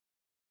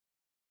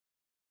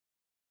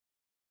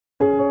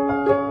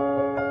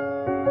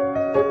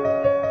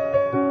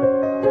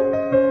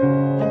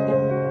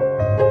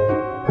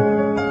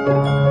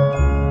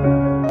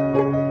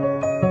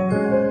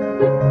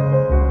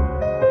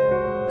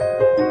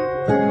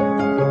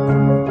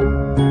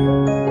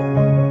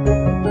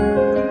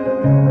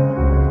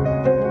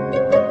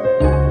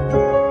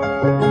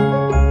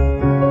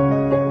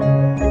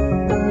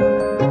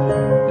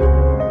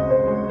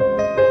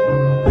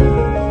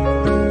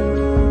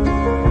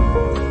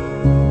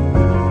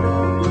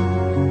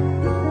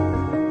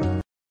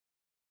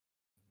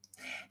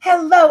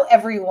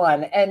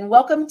everyone, and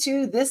welcome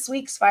to this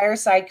week's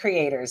Fireside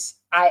Creators.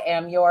 I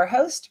am your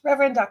host,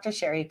 Reverend Dr.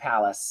 Sherry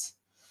Palace.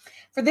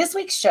 For this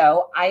week's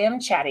show, I am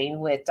chatting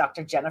with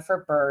Dr.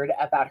 Jennifer Bird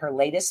about her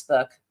latest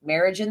book,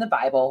 Marriage in the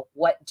Bible,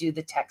 What Do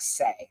the Texts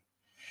Say?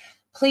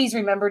 Please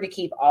remember to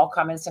keep all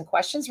comments and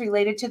questions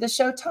related to the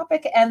show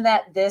topic and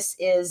that this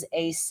is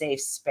a safe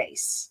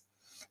space.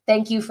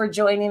 Thank you for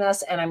joining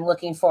us, and I'm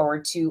looking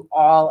forward to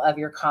all of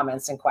your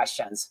comments and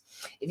questions.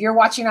 If you're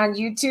watching on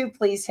YouTube,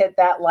 please hit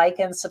that like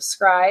and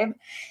subscribe.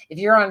 If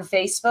you're on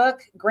Facebook,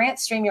 grant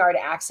StreamYard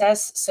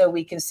access so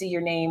we can see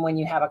your name when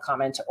you have a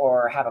comment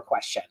or have a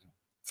question.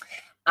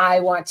 I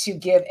want to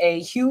give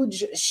a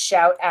huge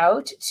shout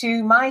out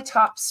to my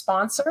top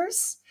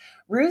sponsors,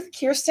 Ruth,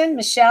 Kirsten,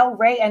 Michelle,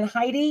 Ray, and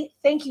Heidi.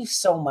 Thank you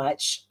so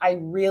much. I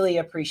really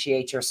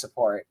appreciate your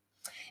support.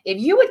 If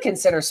you would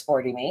consider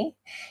supporting me,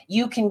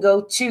 you can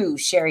go to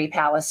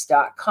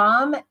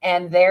sherrypalace.com,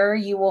 and there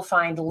you will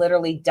find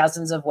literally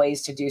dozens of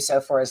ways to do so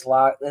for as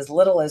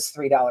little as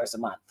 $3 a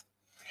month.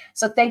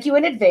 So thank you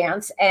in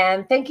advance,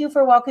 and thank you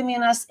for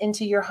welcoming us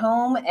into your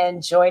home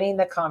and joining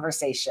the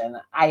conversation.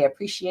 I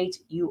appreciate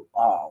you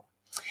all.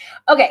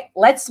 Okay,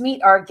 let's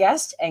meet our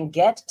guest and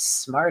get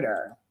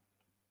smarter.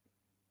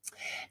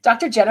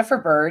 Dr. Jennifer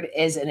Bird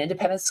is an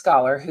independent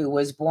scholar who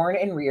was born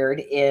and reared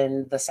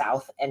in the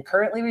South and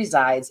currently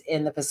resides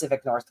in the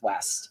Pacific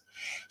Northwest.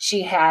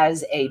 She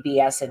has a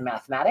BS in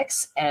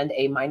mathematics and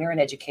a minor in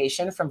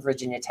education from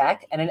Virginia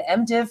Tech and an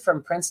MDiv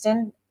from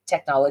Princeton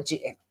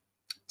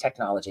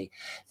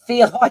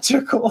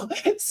Theological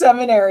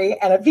Seminary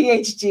and a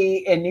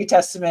PhD in New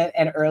Testament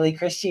and early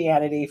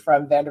Christianity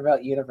from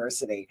Vanderbilt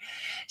University.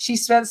 She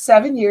spent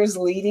 7 years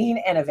leading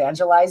and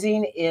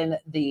evangelizing in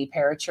the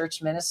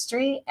parachurch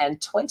ministry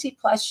and 20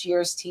 plus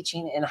years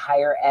teaching in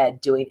higher ed,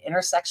 doing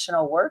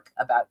intersectional work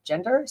about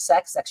gender,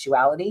 sex,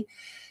 sexuality,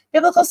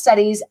 biblical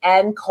studies,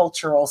 and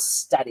cultural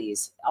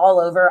studies. All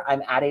over,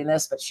 I'm adding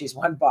this, but she's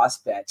one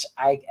boss bitch.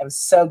 I am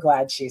so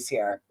glad she's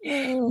here.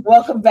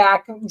 Welcome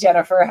back,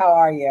 Jennifer. How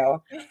are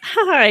you?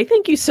 Hi,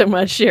 thank you so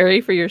much, Sherry,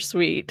 for your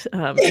sweet.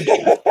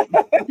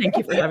 Thank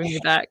you for having me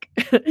back.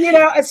 You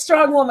know, a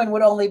strong woman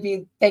would only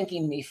be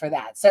thanking me for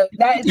that. So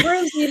that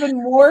proves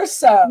even more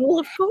so well,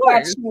 of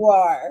course. that you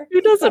are. Who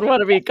doesn't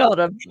want to be called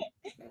a,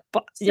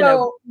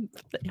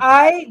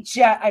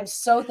 I'm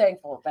so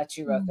thankful that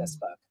you wrote this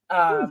book.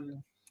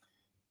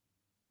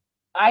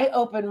 I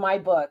opened my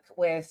book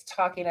with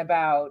talking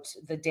about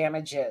the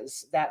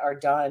damages that are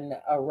done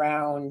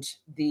around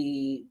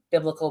the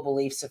biblical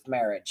beliefs of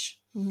marriage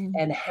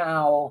and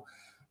how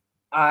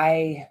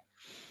I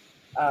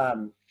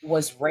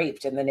was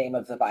raped in the name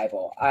of the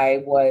Bible.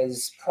 I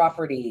was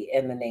property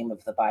in the name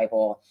of the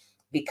Bible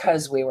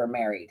because we were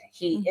married.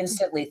 He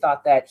instantly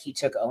thought that he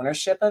took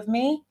ownership of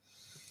me,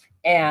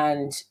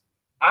 and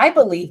I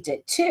believed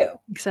it too.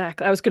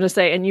 Exactly. I was going to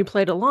say, and you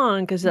played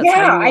along because that's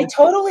I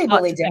totally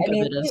believed it. I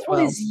mean, it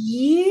was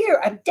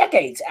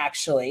decades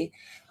actually,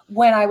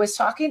 when I was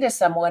talking to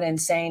someone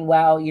and saying,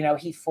 well, you know,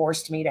 he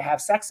forced me to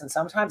have sex. And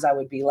sometimes I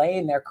would be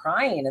laying there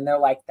crying and they're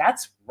like,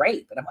 that's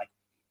rape. And I'm like,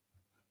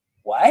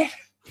 what?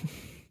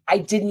 I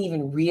didn't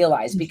even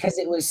realize, because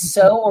it was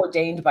so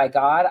ordained by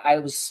God. I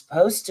was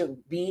supposed to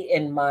be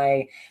in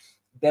my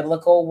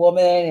biblical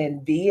woman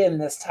and be in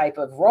this type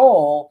of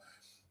role.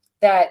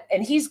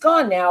 And he's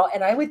gone now,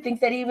 and I would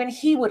think that even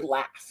he would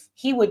laugh.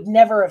 He would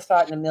never have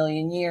thought in a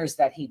million years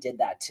that he did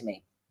that to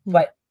me.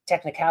 But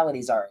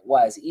technicalities are it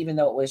was, even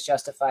though it was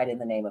justified in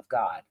the name of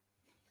God.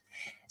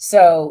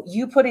 So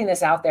you putting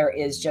this out there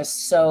is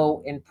just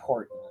so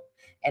important.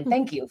 And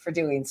thank you for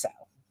doing so.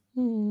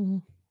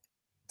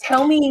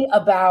 Tell me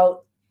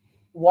about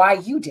why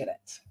you did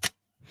it.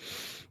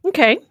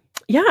 Okay.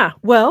 Yeah.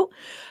 Well,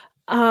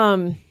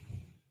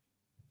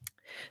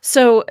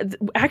 so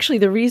actually,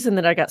 the reason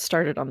that I got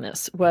started on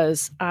this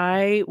was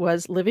I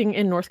was living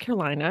in North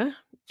Carolina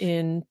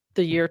in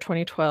the year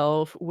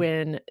 2012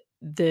 when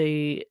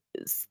there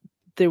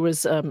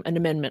was an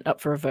amendment up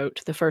for a vote,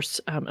 the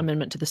first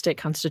amendment to the state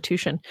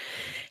constitution,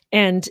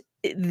 and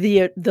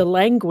the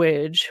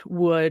language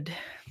would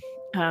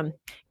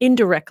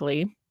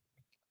indirectly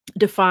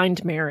define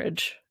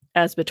marriage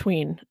as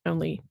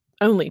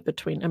only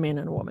between a man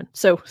and a woman.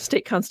 So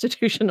state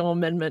constitutional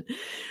amendment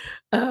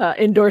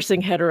endorsing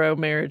hetero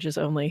marriages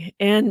only.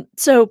 And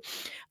so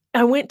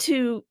I went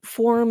to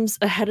forums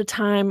ahead of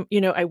time.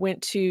 You know, I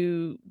went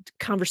to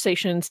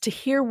conversations to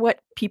hear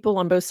what people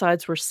on both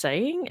sides were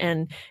saying.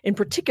 And in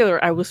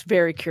particular, I was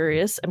very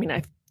curious. I mean,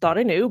 I thought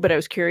I knew, but I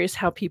was curious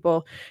how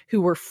people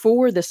who were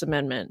for this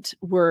amendment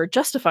were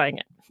justifying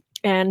it.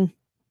 And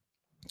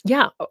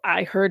yeah,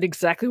 I heard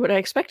exactly what I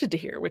expected to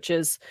hear, which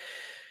is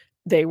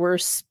they were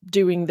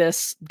doing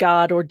this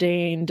God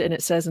ordained, and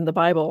it says in the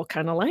Bible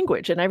kind of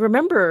language. And I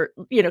remember,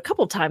 you know, a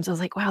couple of times I was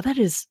like, wow, that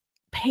is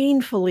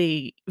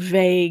painfully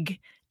vague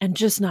and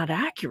just not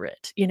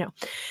accurate, you know?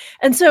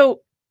 And so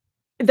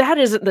that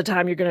isn't the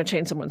time you're going to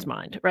change someone's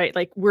mind, right?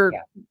 Like we're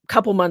a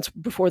couple months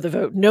before the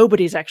vote.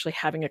 Nobody's actually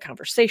having a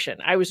conversation.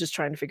 I was just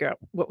trying to figure out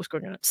what was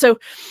going on. So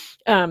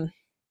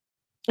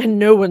And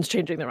no one's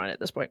changing their mind at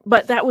this point.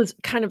 But that was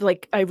kind of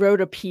like I wrote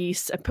a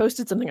piece. I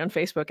posted something on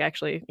Facebook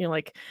actually,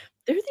 like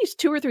there are these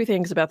 2 or 3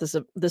 things about this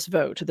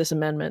vote, this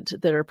amendment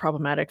that are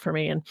problematic for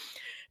me.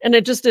 And I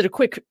just did a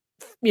quick,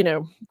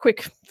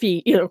 quick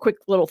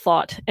little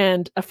thought.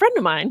 And a friend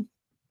of mine,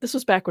 this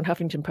was back when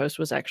Huffington Post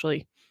was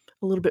actually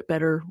a little bit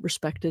better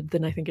respected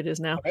than I think it is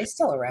now. Are they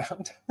still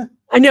around?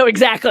 I know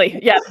exactly.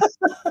 Yeah.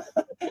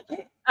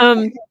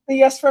 The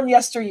yes from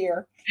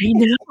yesteryear. I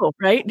know,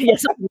 right?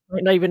 Yes, I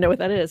might not even know what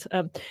that is,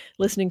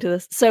 listening to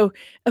this. So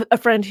a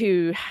friend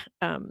who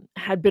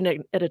had been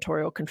an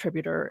editorial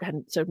contributor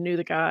and so knew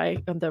the guy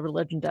on the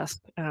religion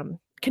desk,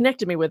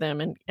 connected me with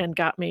him and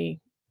got me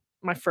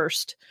my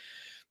first,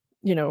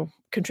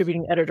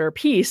 contributing editor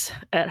piece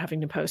at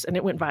Huffington Post, and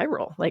it went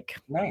viral, like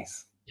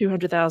Nice.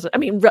 200,000. I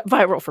mean,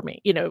 viral for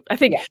me. I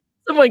think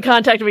someone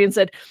contacted me and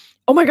said,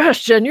 "Oh my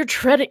gosh, Jen, you're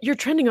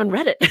trending on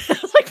Reddit." I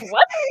was like,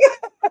 "What?"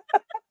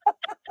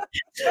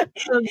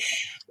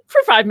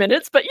 For 5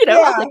 minutes, but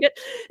I'll take it.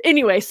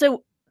 Anyway,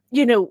 so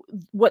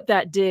what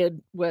that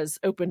did was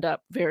opened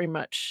up very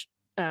much.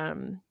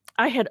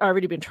 I had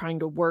already been trying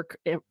to work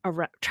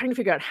around, trying to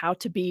figure out how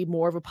to be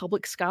more of a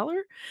public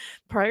scholar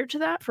prior to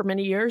that for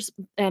many years.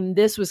 And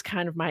this was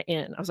kind of my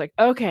in. I was like,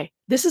 okay,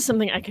 this is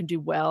something I can do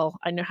well.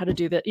 I know how to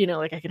do that.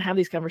 Like I can have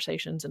these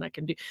conversations and I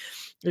can do,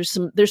 there's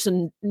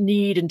some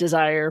need and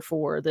desire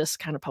for this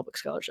kind of public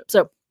scholarship.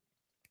 So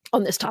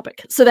on this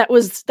topic. So that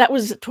was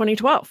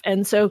 2012.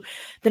 And so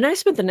then I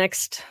spent the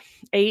next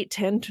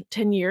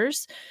 10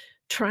 years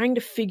trying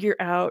to figure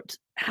out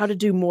how to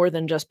do more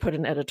than just put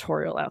an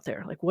editorial out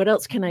there. Like, what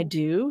else can I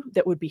do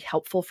that would be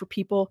helpful for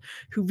people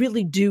who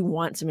really do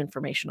want some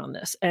information on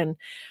this? And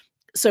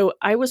so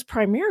I was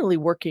primarily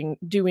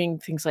doing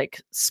things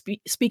like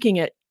speaking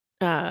at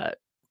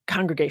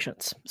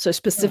congregations. So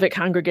specific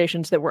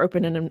congregations that were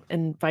open and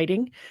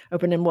inviting,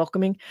 open and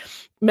welcoming.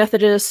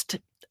 Methodist,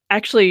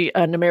 actually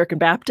an American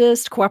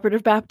Baptist,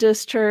 Cooperative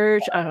Baptist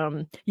Church,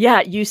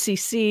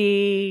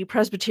 UCC,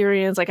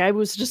 Presbyterians. Like I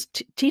was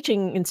just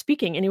teaching and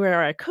speaking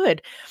anywhere I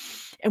could.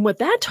 And what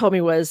that told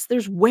me was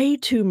there's way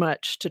too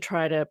much to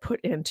try to put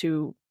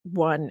into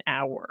 1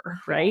 hour,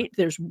 right?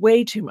 There's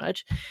way too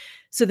much.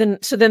 So then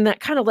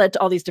that kind of led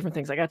to all these different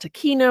things. I got to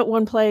keynote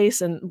one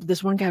place and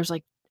this one guy was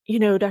like,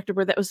 Dr.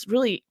 Bird, that was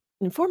really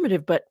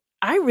informative, but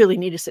I really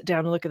need to sit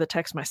down and look at the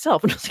text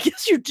myself. And I was like,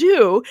 yes, you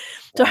do.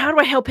 So how do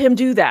I help him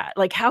do that?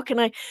 Like, how can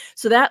I?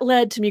 So that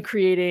led to me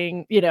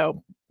creating,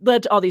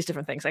 led to all these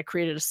different things. I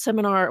created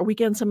a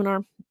weekend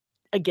seminar.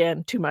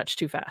 Again, too much,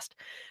 too fast.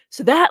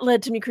 So that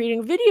led to me creating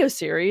a video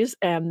series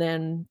and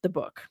then the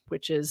book,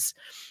 which is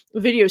the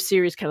video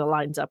series kind of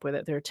lines up with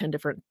it. There are 10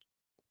 different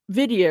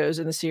videos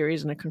in the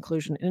series and a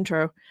conclusion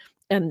intro.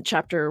 And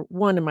chapter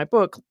 1 in my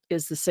book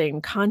is the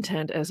same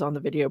content as on the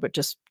video, but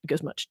just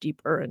goes much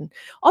deeper and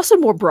also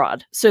more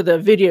broad. So the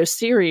video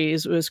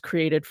series was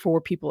created for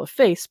people of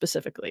faith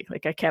specifically.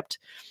 Like I kept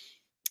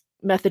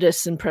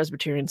Methodists and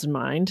Presbyterians in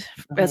mind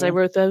as I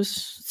wrote those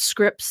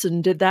scripts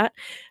and did that.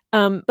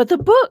 But the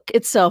book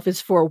itself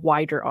is for a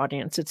wider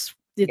audience. It's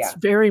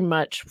very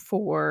much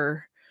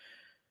for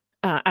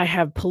I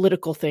have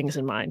political things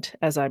in mind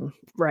as I'm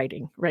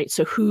writing, right?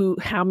 So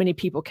how many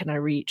people can I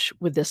reach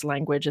with this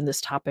language and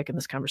this topic and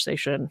this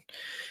conversation,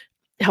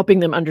 helping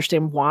them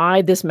understand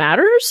why this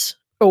matters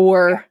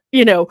or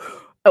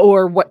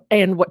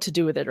what to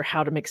do with it or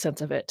how to make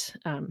sense of it.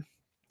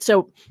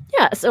 So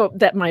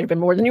that might have been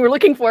more than you were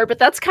looking for, but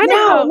that's kind of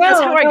how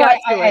I got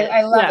to it.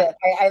 I love it.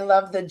 I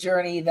love the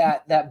journey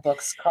that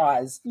books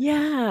cause.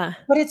 Yeah.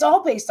 But it's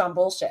all based on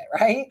bullshit,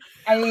 right?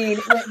 I mean,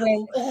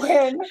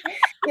 when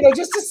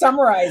just to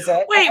summarize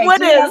it. Wait,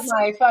 I have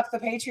my Fuck the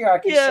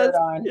Patriarchy shirt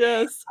on.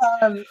 Yes.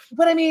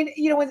 But I mean,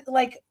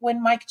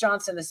 when Mike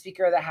Johnson, the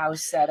Speaker of the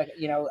House, said,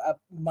 a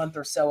month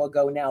or so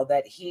ago now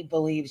that he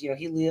believes,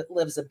 he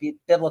lives a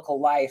biblical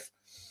life.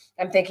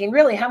 I'm thinking,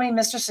 really, how many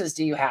mistresses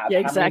do you have? Yeah,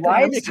 exactly.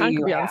 How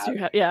many wives do you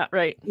have? Yeah,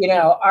 right.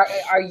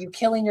 Are you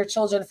killing your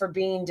children for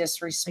being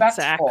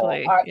disrespectful?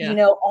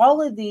 Exactly. All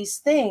of these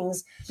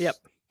things. Yep.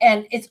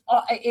 And it's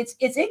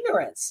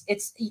ignorance.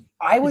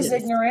 I was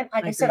ignorant.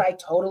 Like I said, I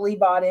totally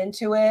bought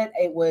into it.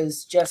 It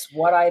was just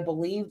what I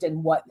believed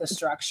and what the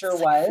structure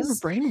was.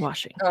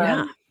 Brainwashing.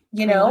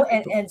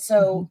 And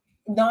so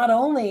not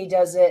only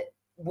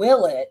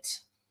will it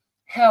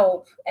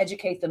help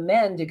educate the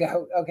men to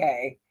go,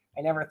 okay, I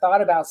never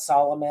thought about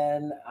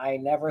Solomon. I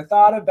never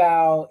thought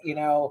about,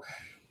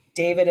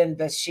 David and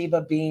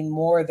Bathsheba being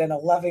more than a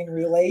loving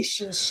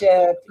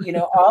relationship,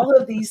 all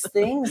of these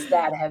things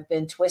that have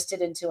been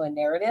twisted into a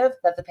narrative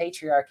that the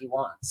patriarchy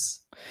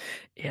wants.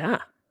 Yeah.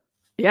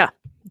 Yeah,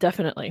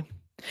 definitely.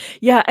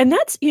 Yeah. And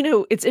that's,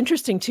 it's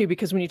interesting too,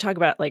 because when you talk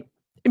about like,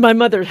 my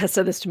mother has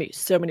said this to me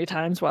so many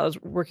times while I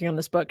was working on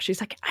this book. She's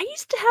like, I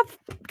used to have,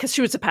 because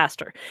she was a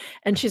pastor,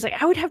 and she's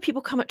like, I would have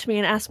people come up to me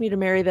and ask me to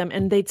marry them.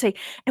 And they'd say,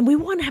 and we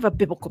want to have a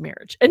biblical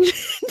marriage. And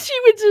she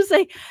would just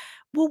say,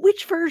 well,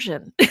 which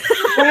version?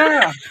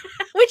 Yeah.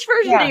 Which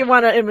version do you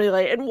want to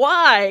emulate, and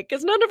why?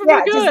 Because none of them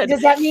are good.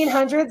 Does that mean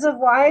hundreds of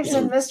wives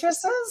and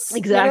mistresses?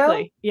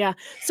 Exactly. Yeah.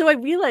 So I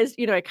realized,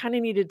 I kind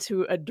of needed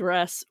to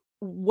address,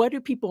 what do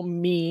people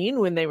mean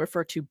when they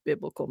refer to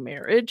biblical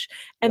marriage,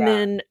 and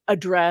then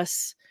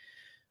address,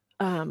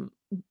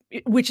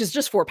 which is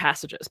just 4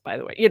 passages, by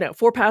the way,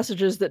 4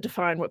 passages that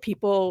define what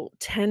people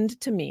tend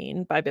to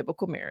mean by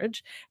biblical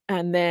marriage.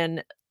 And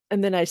then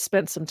I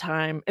spent some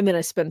time, and then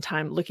I spend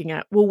time looking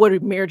at, well, what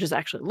do marriages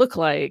actually look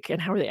like, and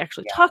how are they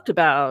actually talked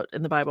about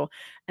in the Bible?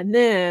 And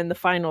then the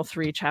final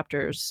 3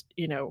 chapters,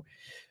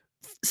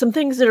 some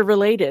things that are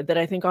related that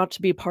I think ought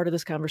to be part of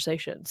this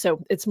conversation.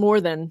 So it's more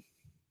than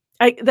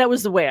that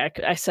was the way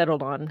I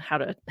settled on how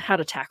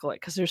to tackle it,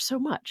 because there's so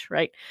much,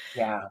 right?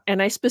 Yeah.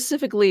 And I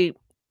specifically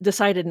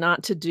decided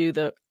not to do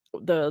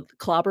the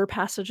clobber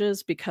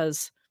passages,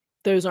 because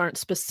those aren't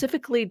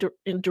specifically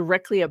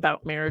directly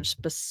about marriage.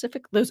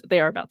 They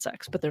are about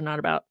sex, but they're not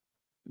about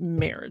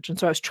marriage. And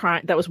so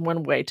that was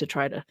one way to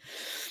try to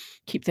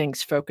keep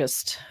things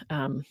focused.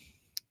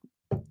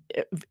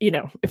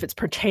 If it's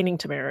pertaining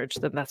to marriage,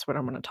 then that's what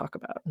I'm going to talk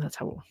about, and that's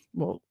how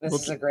we'll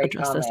is a great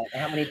comment. This.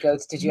 How many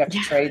goats did you have to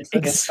trade for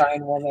this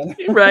fine woman?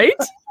 Right.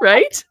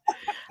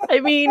 I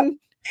mean,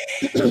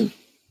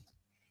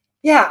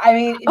 yeah. I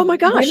mean, oh my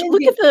gosh!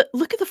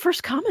 Look at the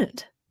first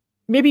comment.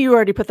 Maybe you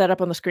already put that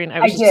up on the screen.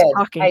 I was just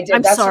talking. I did.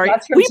 I'm sorry.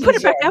 We put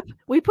it back up.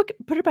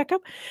 Put it back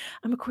up.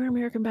 I'm a queer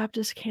American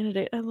Baptist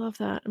candidate. I love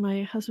that.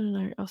 My husband and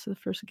I are also the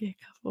first gay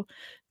couple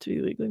to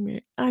be legally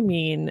married. I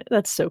mean,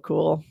 that's so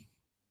cool.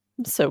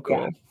 So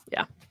cool.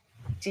 Yeah.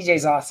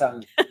 TJ's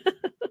awesome.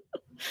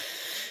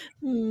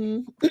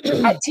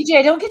 TJ,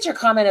 I don't get your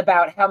comment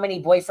about how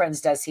many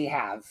boyfriends does he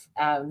have.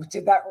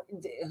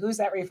 Who's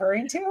that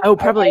referring to? Oh,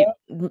 probably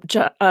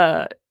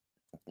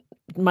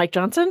Mike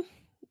Johnson.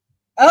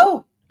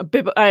 Oh,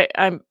 I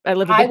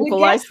live a biblical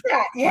life.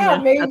 That. Yeah,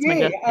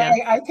 maybe.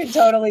 I could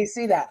totally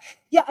see that.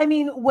 Yeah, I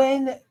mean,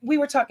 when we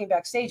were talking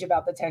backstage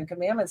about the 10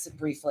 Commandments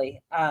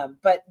briefly,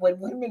 but when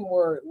women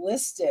were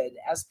listed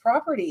as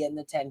property in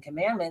the 10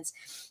 Commandments,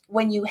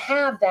 when you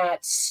have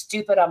that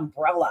stupid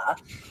umbrella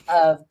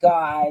of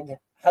God,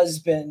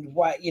 husband,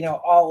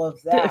 all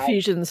of that. The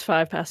Ephesians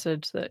 5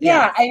 passage.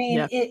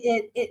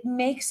 It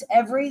makes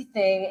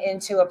everything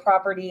into a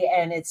property,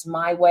 and it's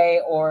my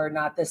way or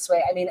not this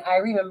way. I mean, I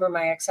remember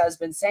my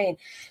ex-husband saying,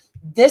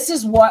 this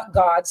is what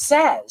God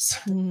says.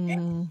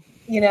 And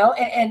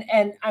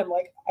I'm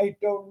like, I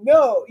don't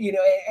know,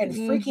 and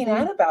freaking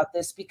out about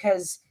this,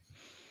 because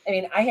I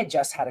mean, I had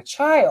just had a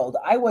child.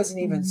 I wasn't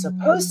even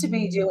supposed to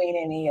be doing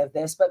any of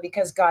this, but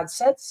because God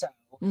said so,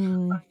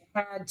 I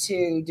had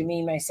to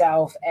demean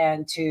myself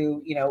and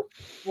to,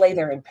 lay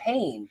there in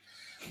pain.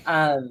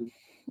 And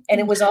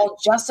it was all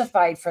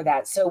justified for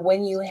that. So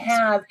when you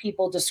have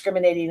people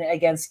discriminating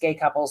against gay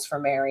couples for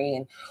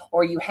marrying,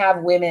 or you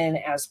have women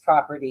as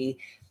property,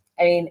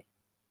 I mean,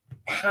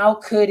 how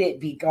could it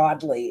be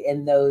godly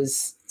in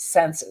those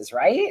senses,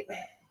 right?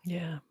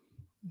 Yeah.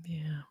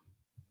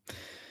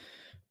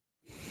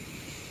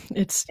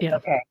 It's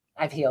okay.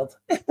 I've healed.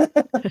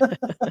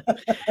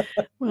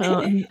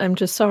 Well, I'm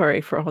just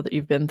sorry for all that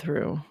you've been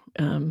through.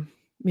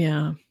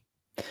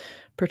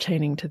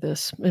 Pertaining to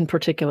this, in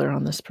particular,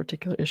 on this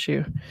particular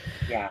issue.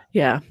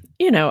 Yeah.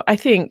 I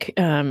think,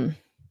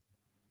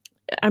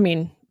 I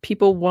mean,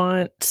 people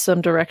want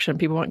some direction,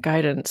 people want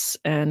guidance,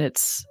 and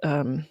it's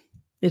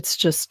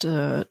just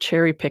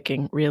cherry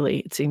picking, really,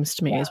 it seems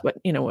to me, is what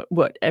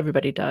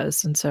everybody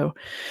does. And so,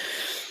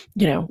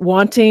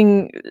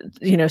 wanting,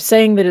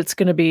 saying that it's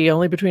going to be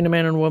only between a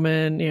man and a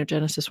woman,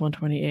 Genesis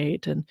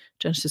 1:28 and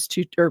Genesis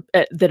 2, or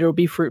that it'll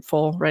be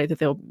fruitful, right? That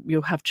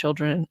you'll have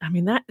children. I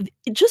mean, that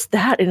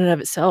in and of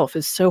itself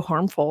is so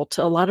harmful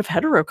to a lot of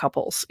hetero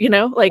couples, who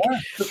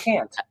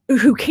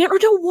can't or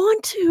don't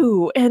want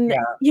to. And,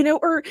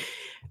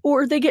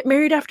 or they get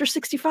married after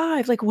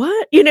 65. Like,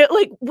 what?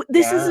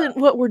 This isn't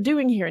what we're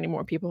doing here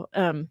anymore, people.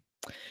 And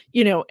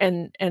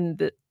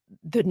the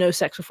no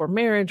sex before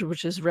marriage,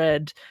 which is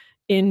read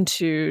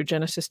into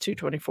Genesis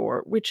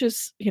 2:24, which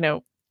is,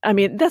 I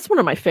mean, that's one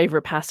of my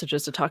favorite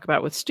passages to talk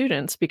about with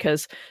students,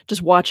 because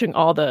just watching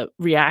all the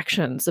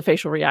reactions, the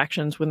facial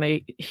reactions when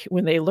they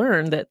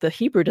learn that the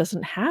Hebrew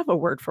doesn't have a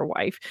word for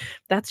wife,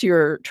 that's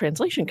your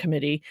translation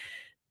committee,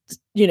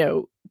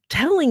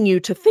 telling you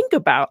to think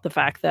about the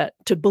fact that,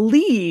 to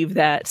believe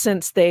that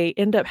since they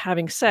end up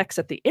having sex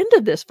at the end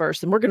of this verse,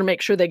 then we're going to make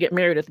sure they get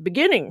married at the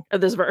beginning of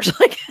this verse.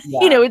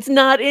 It's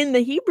not in the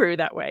Hebrew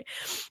that way.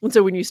 And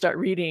so when you start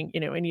reading,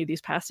 any of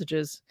these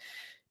passages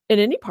in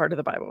any part of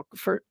the Bible,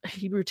 for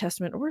Hebrew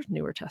Testament or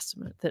Newer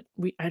Testament, that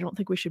I don't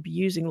think we should be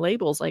using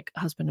labels like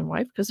husband and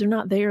wife, because they're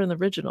not there in the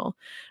original.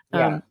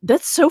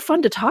 That's so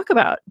fun to talk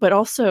about, but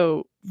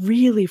also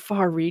really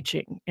far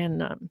reaching.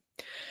 And, I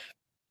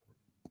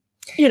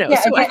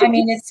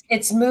mean,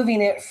 it's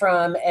moving it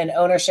from an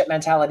ownership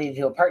mentality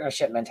to a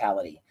partnership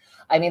mentality.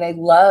 I mean, I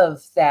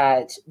love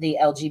that the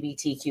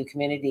LGBTQ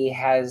community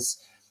has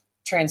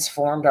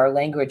transformed our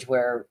language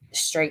where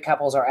straight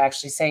couples are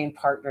actually saying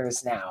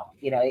partners now.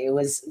 It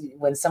was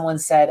when someone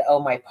said, oh,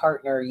 my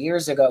partner,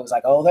 years ago, it was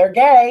like, oh, they're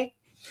gay.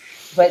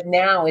 But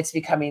now it's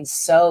becoming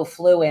so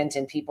fluent,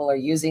 and people are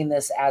using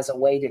this as a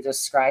way to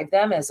describe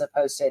them as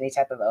opposed to any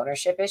type of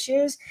ownership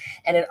issues.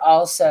 And it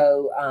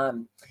also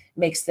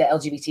makes the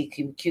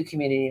LGBTQ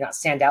community not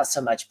stand out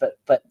so much,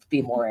 but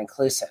be more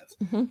inclusive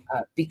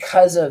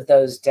because of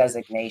those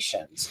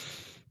designations.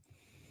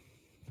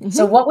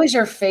 So what was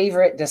your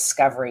favorite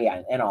discovery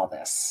in all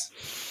this?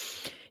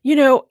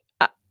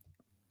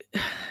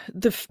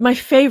 My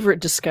favorite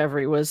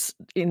discovery was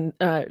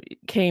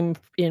came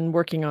in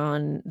working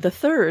on the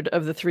third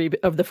of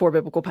the four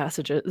biblical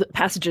passages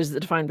that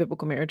define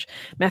biblical marriage.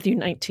 Matthew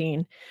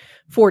 19,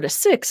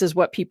 4-6 is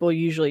what people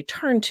usually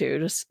turn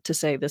to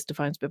say this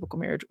defines biblical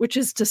marriage, which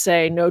is to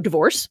say no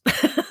divorce.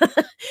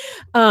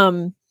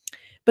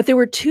 But there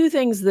were two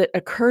things that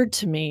occurred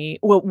to me.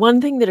 Well,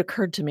 one thing that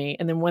occurred to me,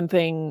 and then one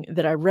thing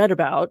that I read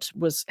about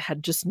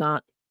had just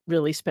not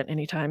really spent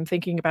any time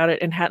thinking about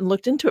it and hadn't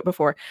looked into it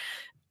before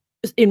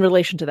in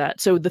relation to that.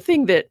 So the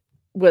thing that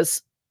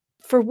was,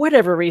 for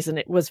whatever reason,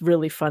 it was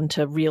really fun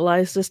to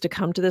realize this, to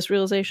come to this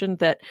realization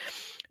that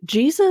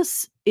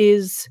Jesus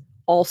is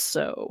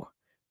also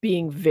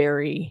being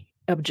very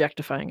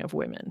objectifying of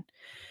women.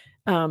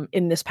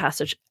 In this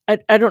passage,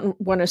 I don't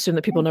want to assume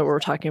that people know what we're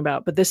talking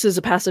about, but this is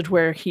a passage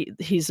where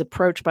he's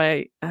approached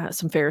by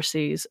some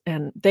Pharisees,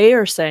 and they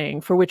are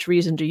saying, "For which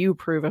reason do you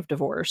approve of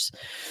divorce?"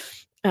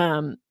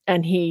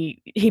 And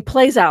he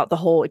plays out the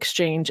whole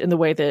exchange in the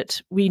way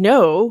that we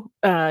know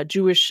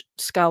Jewish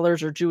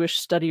scholars or Jewish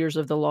studiers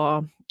of the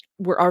law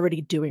were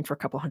already doing for a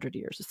couple hundred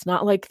years. It's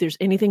not like there's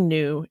anything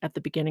new at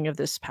the beginning of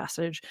this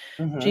passage.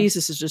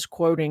 Jesus is just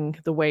quoting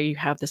the way you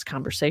have this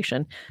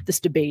conversation, this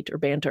debate or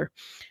banter.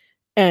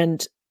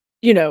 And,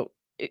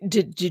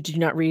 did you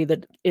not read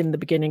that in the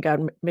beginning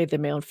God made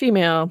them male and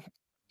female,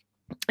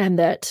 and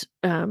that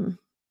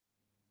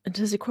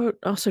does he quote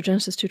also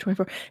Genesis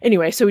 2:24?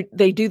 Anyway, so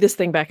they do this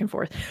thing back and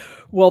forth.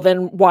 Well,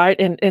 then why?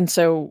 And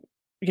so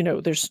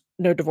there's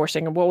no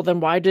divorcing. And well, then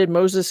why did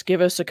Moses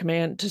give us a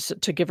command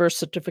to give her a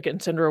certificate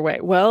and send her away?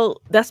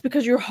 Well, that's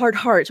because you're hard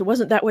hearts. It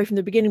wasn't that way from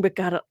the beginning, but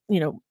God,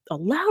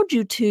 allowed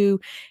you to.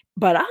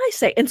 But I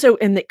say,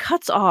 and it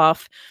cuts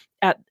off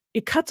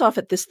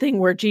at this thing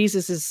where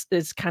Jesus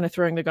is kind of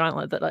throwing the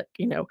gauntlet that,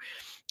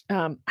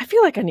 I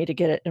feel like I need to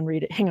get it and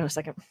read it. Hang on a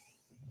second.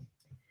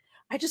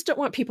 I just don't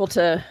want people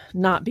to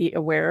not be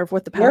aware of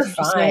what the passage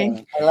is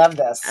saying. I love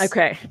this.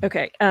 Okay.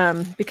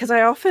 Because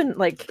I often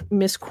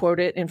misquote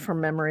it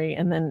from memory,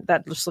 and then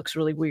that just looks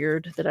really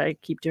weird that I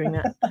keep doing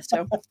that.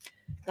 So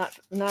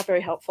not very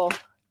helpful.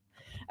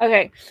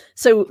 Okay.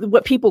 So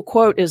what people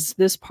quote is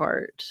this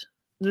part.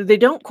 They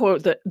don't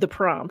quote the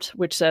prompt,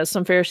 which says,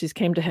 some Pharisees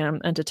came to him,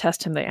 and to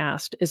test him, they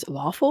asked, is it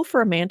lawful for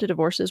a man to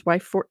divorce his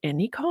wife for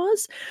any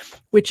cause?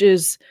 Which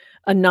is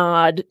a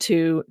nod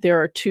to, there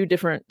are two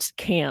different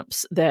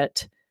camps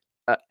that,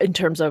 in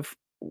terms of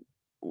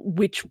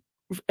whether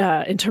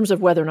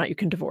or not you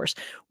can divorce.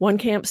 One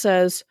camp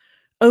says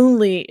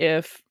only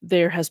if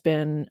there has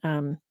been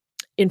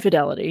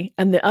infidelity,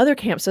 and the other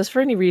camp says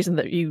for any reason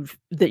that you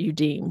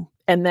deem.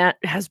 And that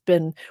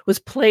was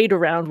played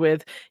around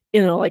with,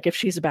 if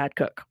she's a bad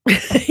cook,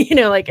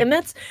 and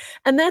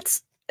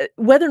that's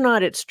whether or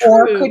not it's true.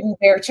 Or couldn't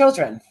bear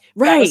children.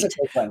 Right.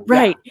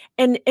 Right.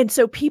 Yeah. And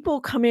so people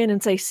come in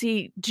and say,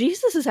 see,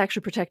 Jesus is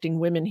actually protecting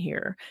women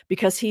here,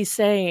 because he's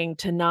saying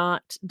to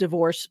not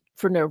divorce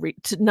for no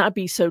reason, to not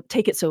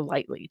take it so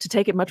lightly, to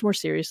take it much more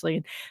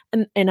seriously.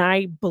 And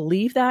I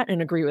believe that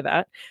and agree with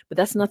that, but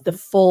that's not the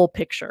full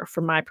picture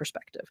from my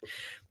perspective.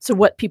 So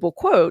what people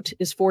quote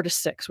is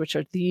 4-6, which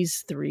are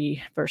these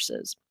three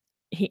verses.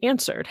 He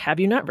answered, have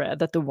you not read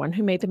that the one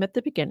who made them at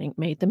the beginning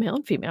made the male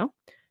and female?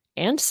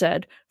 And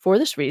said, for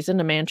this reason,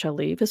 a man shall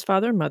leave his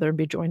father and mother and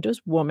be joined to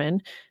his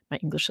woman, my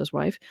English says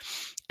wife,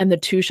 and the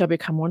two shall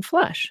become one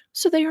flesh.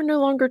 So they are no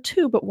longer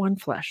two, but one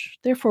flesh.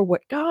 Therefore,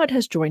 what God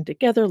has joined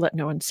together, let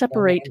no one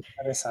separate.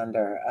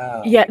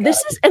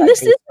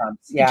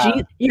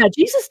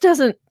 Jesus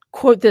doesn't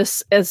quote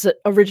this as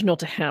original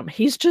to him.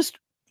 He's just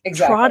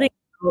trotting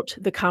out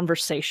the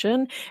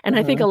conversation. And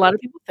I think a lot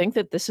of people think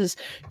that this is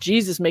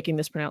Jesus making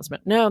this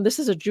pronouncement. No, this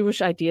is a Jewish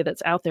idea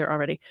that's out there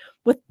already.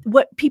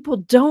 What people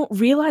don't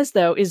realize,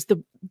 though, is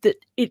that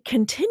it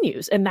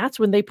continues. And that's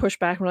when they push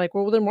back and we're like,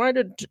 well, then why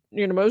did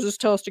Moses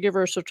tell us to give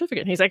her a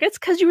certificate? And he's like, it's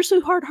because you were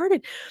so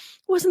hard-hearted. It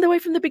wasn't the way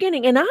from the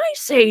beginning. And I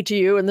say to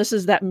you, and this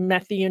is that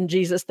Matthean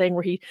Jesus thing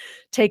where he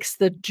takes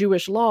the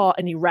Jewish law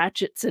and he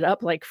ratchets it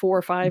up like 4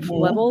 or 5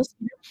 levels.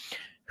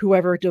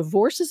 Whoever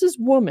divorces his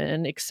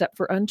woman except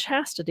for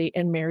unchastity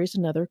and marries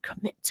another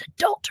commits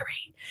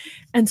adultery.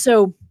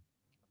 So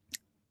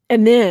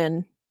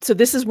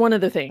this is one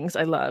of the things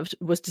I loved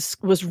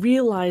was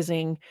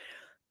realizing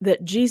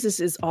that Jesus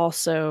is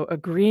also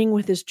agreeing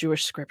with his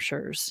Jewish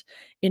scriptures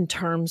in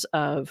terms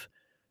of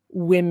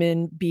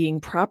women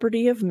being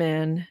property of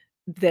men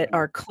that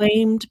are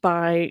claimed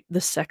by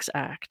the sex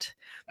act,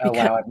 Oh,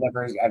 wow. I've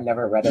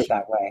never read it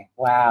that way.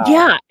 Wow.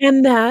 Yeah,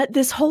 and that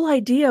this whole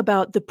idea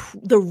about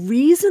the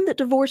reason that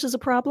divorce is a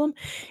problem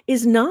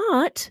is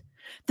not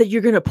that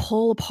you're gonna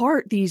pull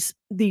apart this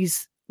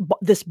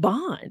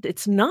bond.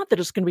 It's not that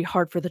it's gonna be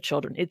hard for the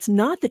children. It's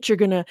not that you're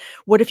gonna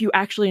what if you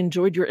actually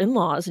enjoyed your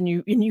in-laws and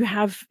you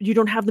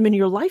don't have them in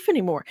your life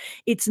anymore?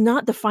 It's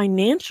not the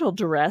financial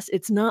duress.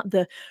 It's not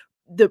the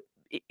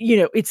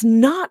it's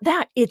not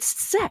that. It's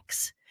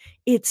sex.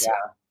 It's Yeah.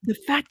 the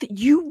fact that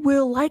you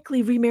will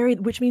likely remarry,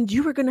 which means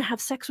you are gonna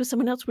have sex with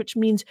someone else, which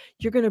means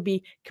you're gonna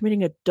be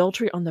committing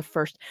adultery on the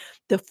first.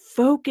 The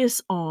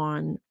focus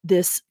on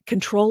this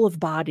control of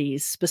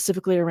bodies,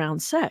 specifically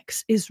around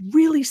sex, is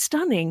really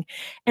stunning,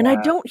 and I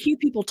Yeah. don't hear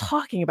people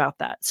talking about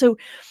that. So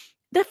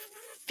that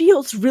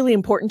feels really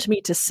important to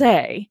me to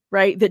say,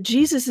 right? That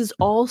Jesus is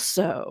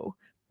also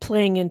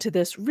playing into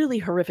this really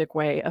horrific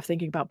way of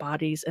thinking about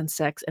bodies and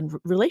sex and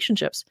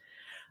relationships.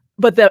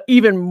 But the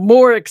even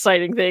more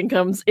exciting thing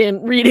comes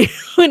in reading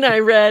when I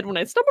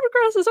stumbled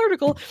across this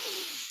article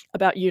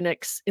about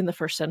eunuchs in the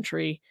first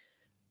century,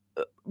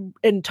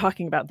 and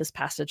talking about this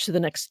passage. So the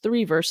next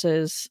 3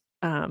 verses,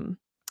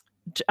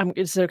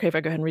 is it okay if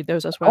I go ahead and read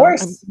those as Of well?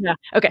 course. Yeah,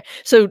 okay.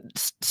 So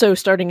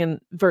starting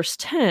in verse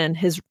 10,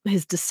 his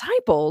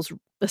disciples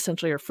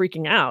essentially are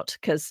freaking out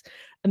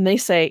and they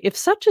say, "If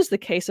such is the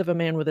case of a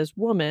man with his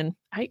woman,"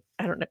 I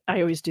don't know,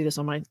 I always do this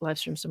on my live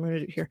stream, so I'm gonna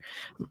do it here.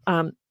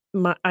 Um,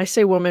 I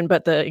say woman,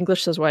 but the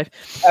English says wife.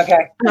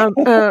 Okay. Um,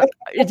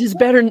 it is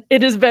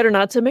better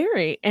not to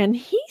marry. And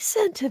he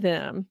said to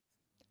them,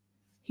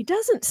 he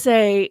doesn't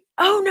say,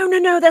 "Oh, no, no,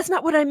 no, that's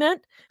not what I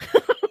meant."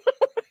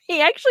 He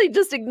actually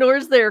just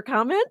ignores their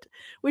comment,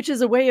 which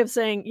is a way of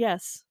saying,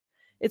 "Yes,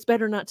 it's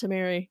better not to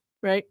marry."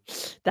 Right?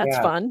 That's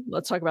Yeah. fun.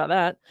 Let's talk about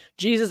that.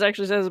 Jesus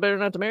actually says it's better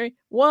not to marry.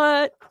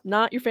 What?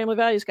 Not your family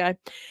values guy.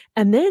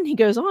 And then he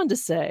goes on to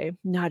say,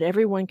 "Not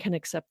everyone can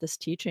accept this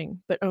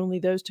teaching, but only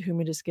those to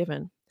whom it is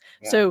given."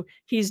 Yeah. So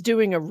he's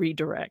doing a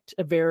redirect,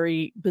 a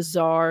very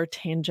bizarre,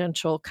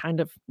 tangential kind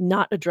of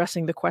not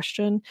addressing the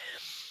question.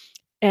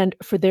 And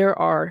for there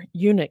are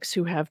eunuchs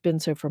who have been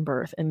so from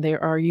birth, and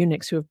there are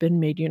eunuchs who have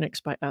been made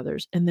eunuchs by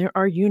others, and there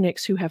are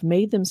eunuchs who have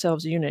made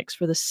themselves eunuchs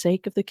for the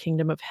sake of the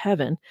kingdom of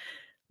heaven.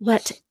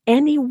 Let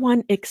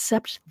anyone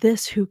accept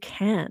this who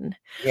can.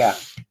 Yeah.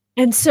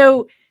 And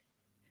so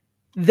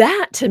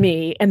that to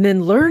me, and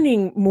then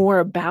learning more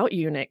about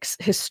eunuchs,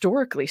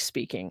 historically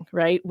speaking,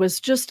 right, was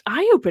just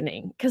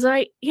eye-opening because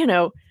I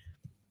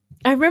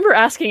remember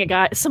asking a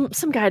guy, some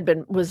guy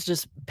was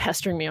just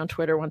pestering me on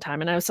Twitter one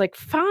time, and I was like,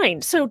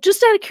 "Fine. So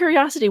just out of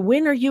curiosity,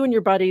 when are you and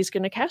your buddies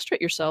gonna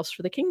castrate yourselves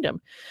for the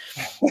kingdom?"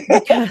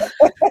 Because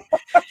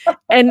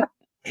and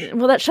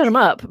well, that shut him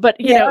up. But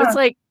it's Yeah.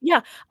 like,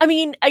 yeah, I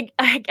mean, I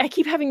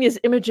keep having these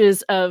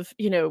images of,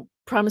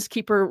 Promise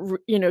Keeper,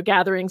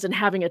 gatherings and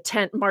having a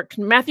tent marked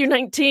Matthew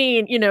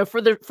 19,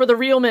 for the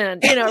real men,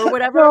 or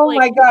whatever. Oh Like,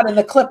 my God. And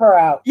the clipper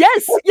out.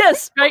 yes,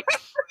 yes, right.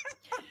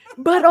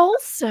 But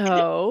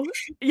also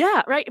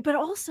yeah, right, but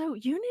also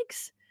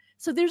eunuchs,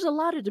 so there's a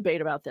lot of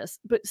debate about this,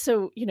 but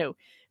so,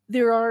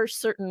 there are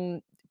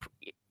certain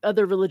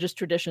other religious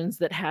traditions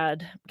that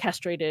had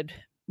castrated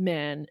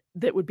men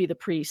that would be the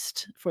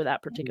priest for that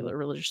Mhm. particular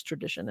religious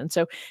tradition, and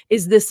so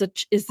is this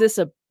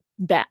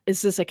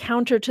a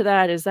counter to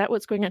that? Is that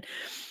what's going on?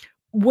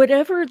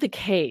 Whatever the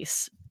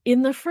case,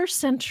 in the first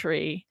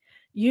century,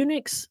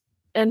 eunuchs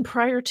and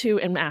prior to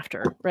and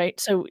after, right?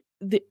 So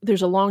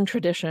there's a long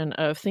tradition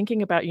of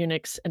thinking about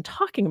eunuchs and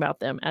talking about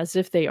them as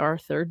if they are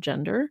third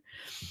gender,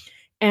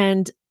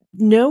 and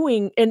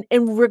knowing and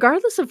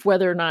regardless of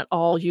whether or not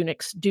all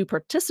eunuchs do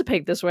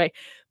participate this way,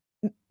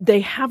 they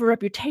have a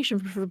reputation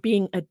for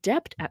being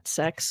adept at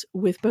sex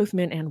with both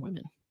men and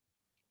women.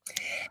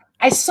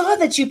 I saw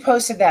that you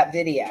posted that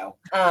video,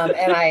 and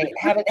I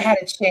haven't had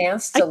a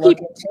chance I to look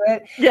keep into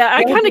it. Yeah,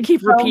 I There's kinda been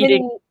keep so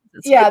repeating. many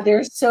Yeah,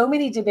 there's so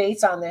many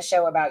debates on this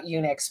show about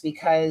eunuchs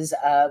because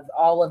of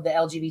all of the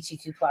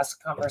LGBTQ plus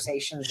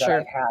conversations that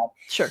Sure, I've had.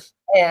 sure.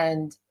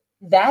 And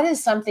that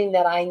is something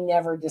that I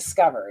never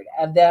discovered.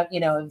 And that,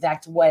 in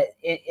fact,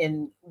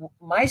 in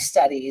my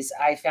studies,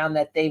 I found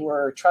that they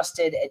were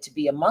trusted to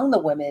be among the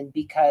women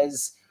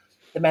because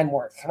the men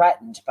weren't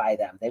threatened by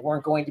them. They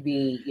weren't going to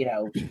be,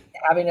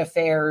 having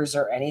affairs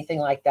or anything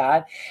like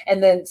that.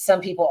 And then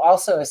some people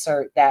also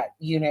assert that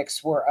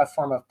eunuchs were a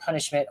form of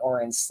punishment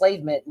or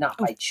enslavement, not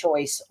Oh, by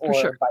choice for or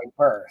sure, by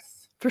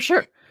birth. for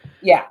sure.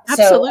 Yeah. So,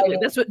 I Absolutely, mean,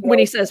 that's what when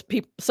he says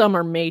some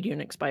are made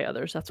eunuchs by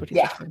others, that's what he's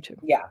yeah, referring to.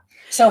 yeah.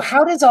 So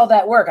how does all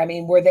that work? I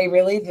mean, were they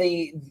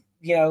really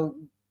you know,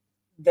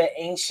 the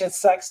ancient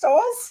sex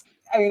dolls?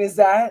 I mean, is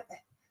that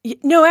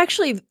No,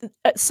 actually,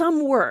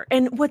 some were,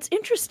 and what's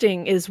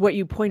interesting is what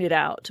you pointed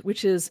out,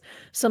 which is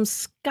some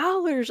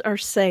scholars are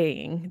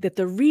saying that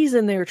the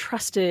reason they're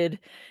trusted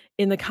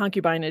in the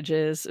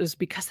concubinages is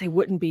because they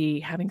wouldn't be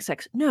having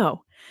sex.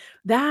 No,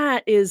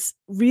 that is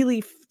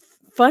really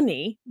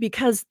funny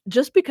because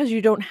just because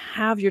you don't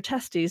have your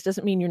testes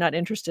doesn't mean you're not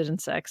interested in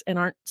sex and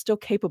aren't still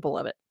capable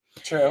of it.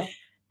 true?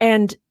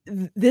 And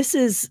this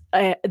is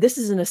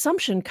an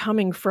assumption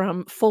coming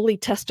from fully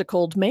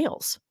testicled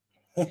males.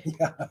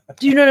 Yeah.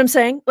 Do you know what I'm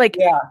saying? Like,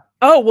 Yeah.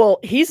 oh, well,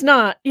 he's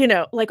not,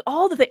 like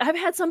all the things. I've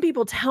had some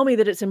people tell me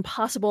that it's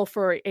impossible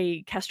for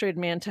a castrated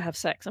man to have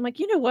sex. I'm like,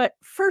 you know what?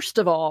 First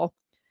of all,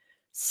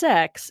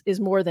 sex is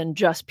more than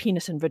just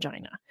penis and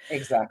vagina.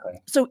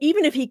 Exactly. So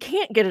even if he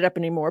can't get it up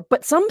anymore,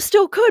 but some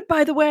still could,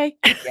 by the way,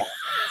 Yeah.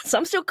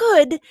 some still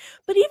could,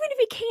 but even if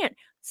he can't,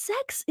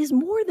 sex is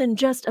more than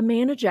just a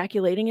man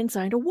ejaculating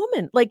inside a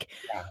woman. Like,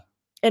 Yeah.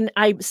 and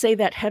I say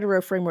that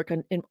hetero framework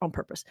on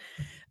purpose.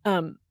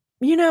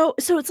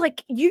 So it's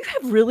like you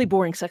have really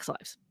boring sex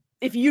lives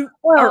if you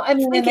Well, are I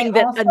mean, and they thinking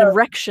that an also,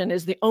 erection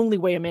is the only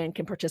way a man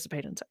can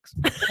participate in sex.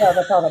 well,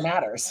 that's all that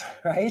matters,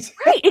 right?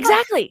 Right,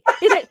 exactly.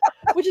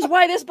 Which is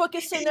why this book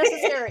is so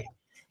necessary.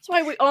 That's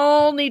why we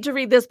all need to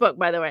read this book,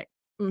 by the way.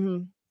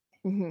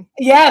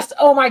 Yes.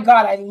 Oh my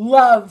God, I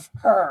love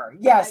her.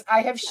 Yes,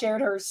 I have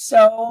shared her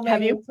so Have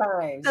many you?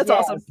 times. That's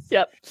Yes. awesome.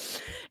 Yep.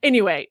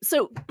 Anyway,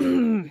 so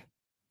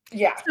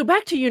Yeah. so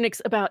back to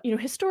eunuchs about,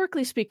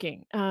 historically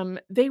speaking,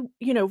 they,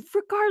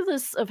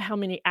 regardless of how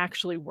many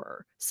actually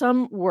were,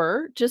 some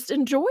were just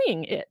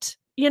enjoying it,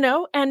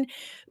 and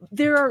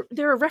there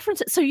are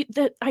references. So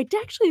that I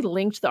actually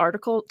linked the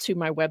article to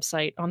my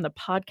website on the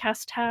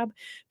podcast tab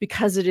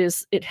because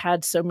it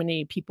had so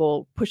many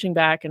people pushing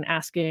back and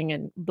asking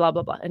and blah,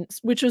 blah, blah, and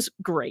which was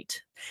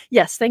great.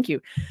 Yes. Thank you.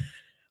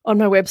 On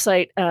my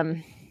website,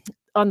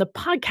 on the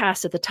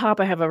podcast at the top,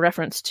 I have a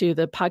reference to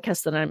the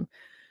podcast that I'm,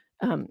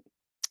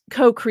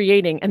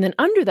 co-creating, and then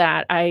under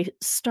that I've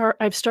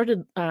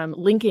started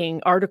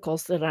linking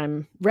articles that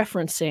I'm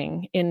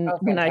referencing in Oh,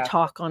 when I fantastic.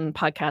 talk on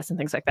podcasts and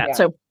things like that. Yeah.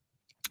 So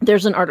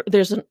there's an article.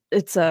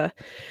 It's a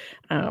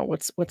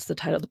what's the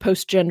title? The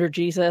Post-Gender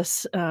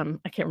Jesus. I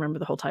can't remember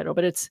the whole title,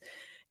 but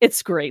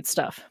it's great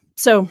stuff.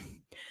 So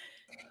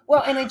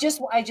Well, and I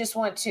just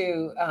want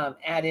to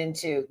add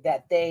into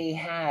that they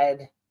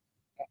had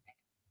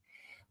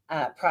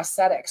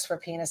prosthetics for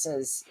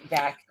penises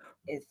back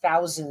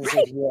thousands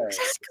of years.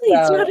 exactly.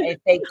 It's So not if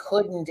they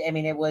couldn't, I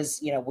mean, it was,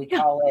 we Yeah.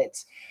 call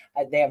it,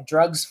 they have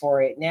drugs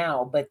for it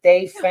now, but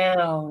they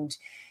found,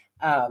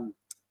 I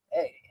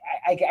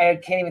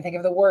can't even think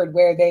of the word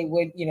where they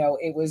would,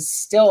 it was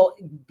still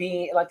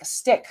be like a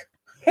stick.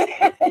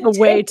 a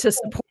way to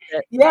support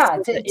it. Yeah,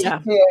 Yeah.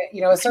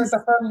 assert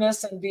the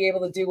firmness and be able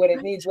to do what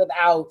it needs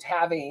without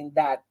having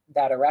that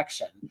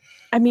erection.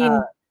 I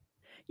mean,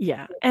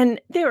 yeah,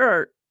 and there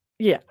are,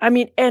 I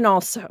mean, and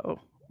also,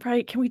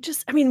 right? Can we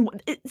just? I mean,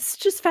 it's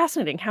just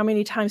fascinating how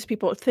many times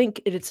people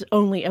think it's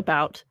only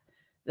about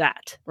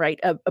that, right?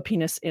 A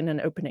penis in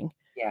an opening,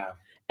 Yeah,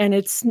 and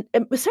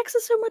sex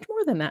is so much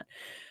more than that.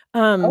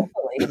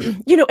 hopefully.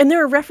 And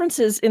there are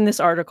references in this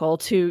article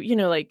to,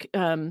 like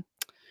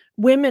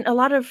women. A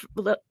lot of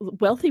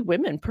wealthy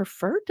women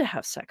preferred to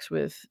have sex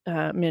with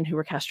men who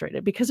were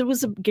castrated because it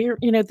was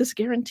this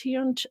guarantee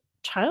on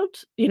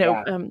child,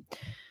 Yeah.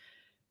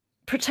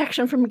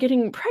 protection from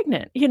getting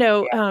pregnant,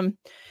 Yeah.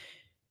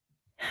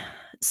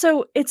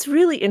 So it's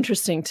really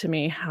interesting to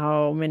me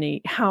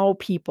how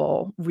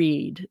people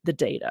read the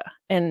data,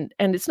 and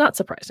it's not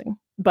surprising,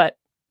 but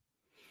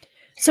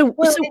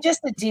Well, and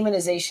just the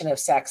demonization of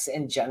sex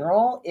in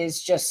general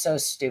is just so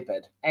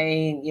stupid. I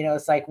mean,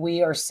 it's like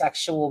we are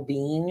sexual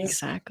beings.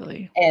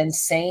 Exactly. And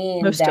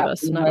saying Most that of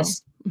us, we not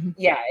must, all.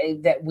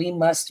 that we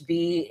must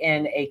be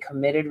in a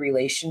committed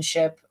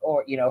relationship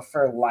or,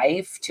 for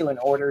life in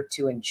order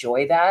to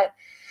enjoy that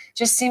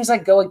just seems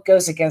like it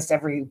goes against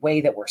every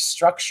way that we're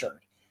structured.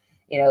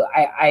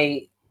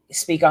 I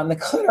speak on the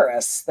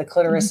clitoris. The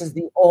clitoris is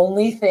the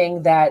only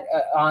thing that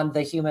on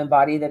the human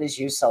body that is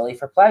used solely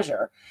for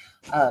pleasure.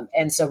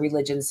 And so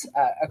religions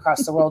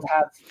across the world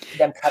have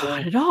them Cut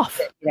it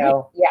off.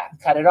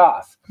 Cut it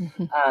off.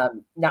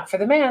 Not for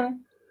the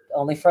man,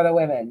 only for the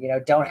women.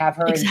 Don't have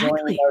her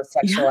enjoying those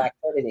sexual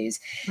activities.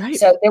 Right.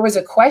 So there was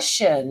a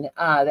question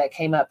that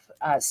came up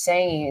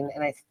saying,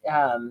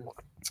 and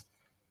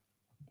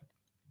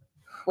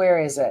where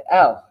is it?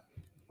 Oh,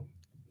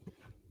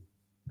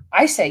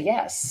 I say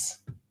yes.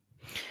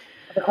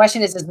 The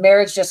question is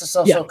marriage just a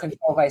social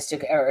control device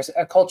or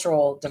a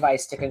cultural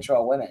device to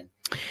control women?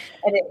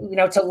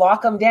 And to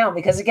lock them down,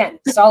 because again,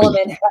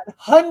 Solomon had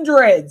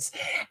hundreds,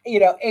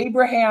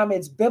 Abraham,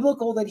 it's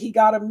biblical that he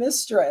got a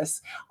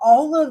mistress.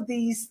 All of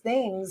these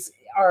things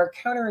are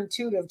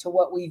counterintuitive to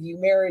what we view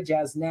marriage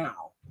as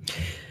now.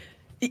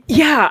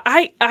 Yeah,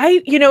 I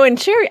and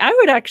Sherry, I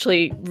would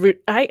actually,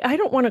 I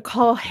don't want to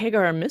call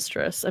Hagar a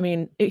mistress. I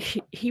mean,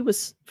 he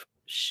was,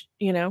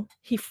 he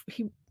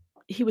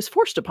was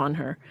forced upon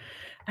her.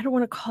 I don't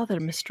want to call that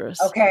a mistress.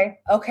 Okay.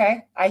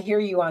 I hear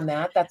you on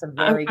that. That's a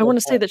very I want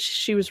to say that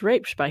she was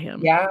raped by him.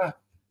 Yeah.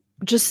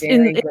 Just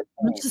in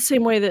much the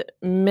same way that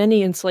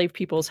many enslaved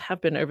peoples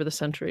have been over the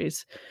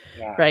centuries.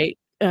 Yeah. Right.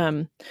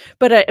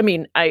 But I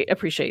mean, I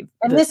appreciate.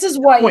 And this is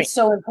why it's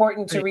so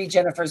important to read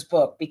Jennifer's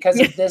book, because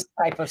of this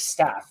type of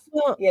stuff.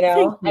 Well,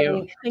 I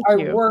mean, thank our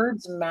you.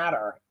 words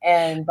matter.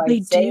 And by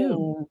They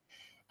saying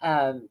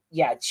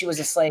Yeah, she was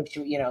a slave.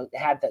 She,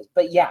 had the,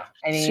 but yeah,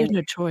 I She had mean,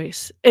 no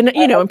choice. And,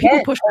 and people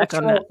again, push back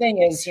on that. cultural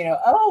thing is,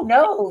 oh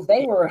no,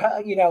 they were,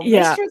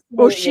 Yeah. mistress,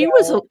 Or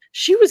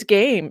she was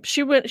game.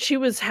 She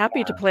was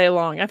happy to yeah. play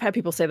along. I've had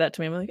people say that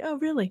to me. I'm like, "Oh,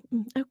 really?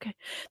 Okay.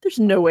 There's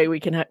no way we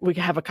can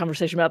have a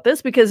conversation about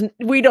this because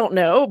we don't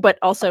know." But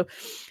I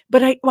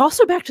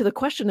also back to the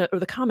question or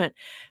the comment,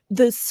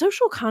 the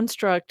social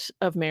construct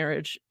of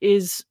marriage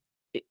is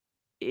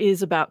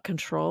about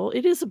control.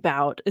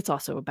 It's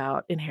also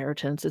about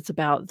inheritance. It's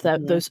about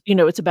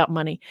Mhm. it's about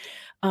money.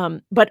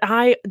 But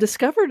I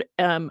discovered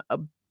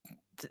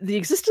the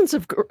existence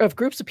of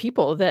groups of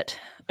people that,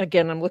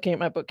 again, I'm looking at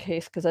my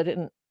bookcase because I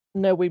didn't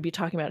know we'd be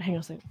talking about. Hang on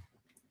a second.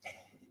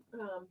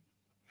 Um,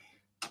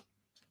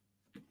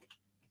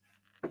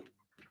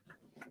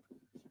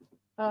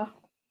 uh,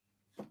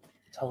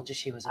 Told you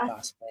she was a I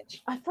boss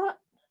bitch. I thought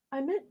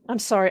I meant. I'm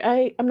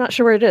sorry. I'm not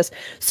sure where it is.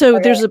 So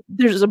Okay.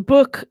 there's a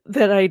book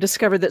that I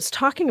discovered that's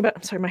talking about.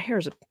 I'm sorry.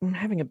 I'm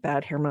having a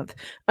bad hair month.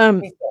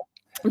 Me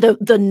too.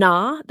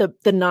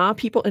 The Na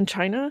people in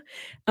China,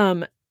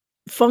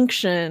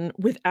 function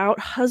without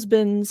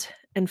husbands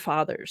and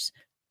fathers,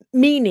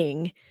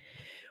 meaning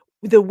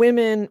the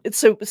women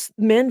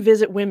men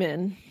visit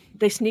women,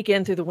 they sneak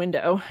in through the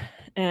window,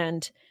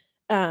 and,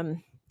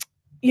 um,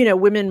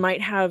 women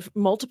might have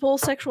multiple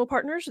sexual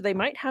partners, they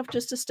might have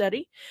just a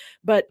steady,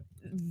 but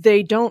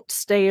they don't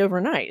stay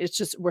overnight. It's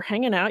just we're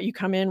hanging out, you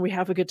come in, we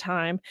have a good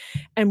time,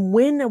 and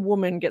when a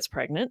woman gets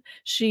pregnant,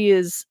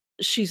 she's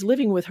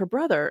living with her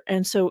brother,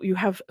 and so you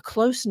have a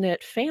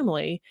close-knit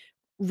family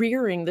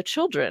rearing the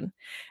children,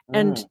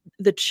 and Mm,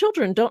 the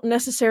children don't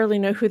necessarily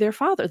know who their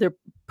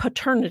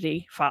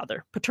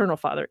paternal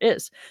father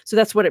is. So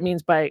that's what it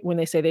means by when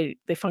they say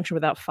they function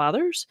without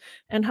fathers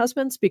and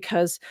husbands,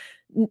 because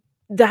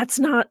that's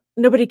not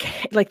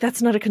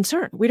that's not a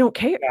concern. We don't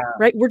care, yeah.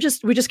 right? We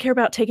just care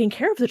about taking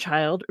care of the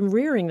child and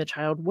rearing the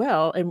child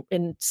well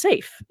and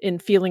safe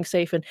and feeling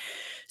safe. And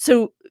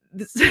so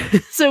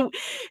so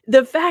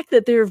the fact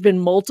that there have been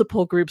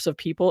multiple groups of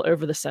people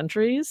over the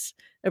centuries,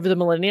 over the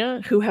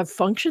millennia, who have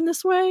functioned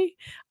this way,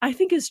 I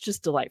think is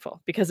just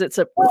delightful because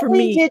Well, for we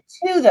me. did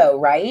too, though,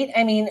 right?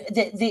 I mean,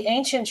 the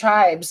ancient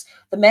tribes,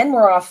 the men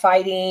were off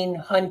fighting,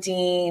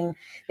 hunting.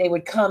 They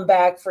would come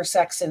back for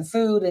sex and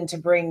food and to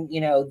bring,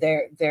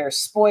 their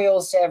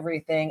spoils to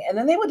everything, and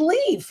then they would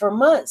leave for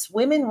months.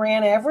 Women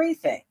ran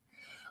everything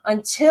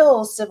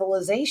until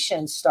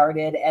civilization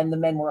started and the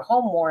men were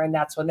home more, and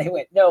that's when they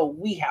went, no,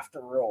 we have to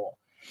rule.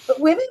 But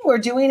women were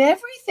doing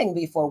everything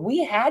before.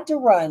 We had to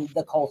run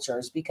the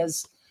cultures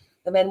because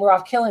the men were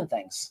off killing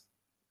things.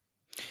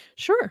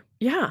 Sure.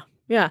 Yeah.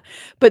 Yeah.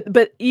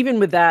 But even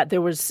with that,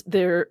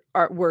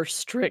 were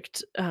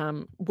strict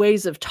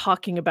ways of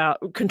talking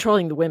about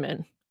controlling the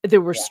women.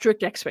 There were Yeah.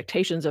 strict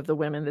expectations of the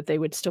women that they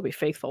would still be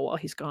faithful while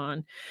he's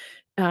gone,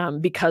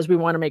 because we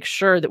want to make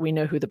sure that we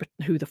know who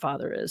the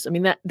father is. I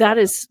mean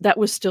that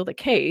was still the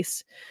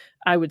case,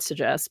 I would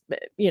suggest. But,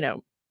 Yeah,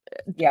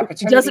 doesn't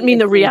paternity mean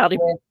the issues reality.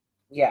 with,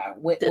 yeah,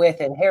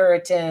 with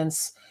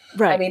inheritance. I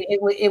Right. mean,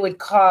 it would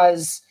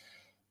cause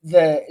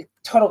the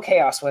total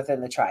chaos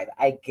within the tribe.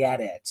 I get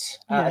it,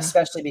 Yeah.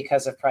 especially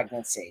because of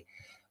pregnancy.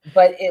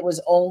 But it was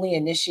only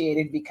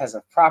initiated because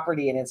of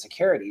property and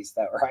insecurities,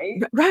 though,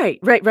 right? Right,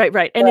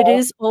 and it Well,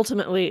 is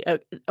ultimately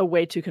a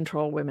way to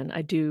control women.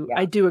 yeah,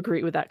 I do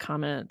agree with that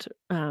comment.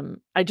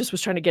 I just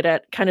was trying to get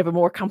at kind of a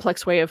more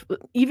complex way of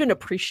even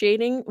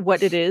appreciating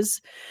what it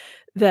is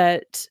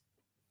that,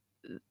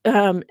 I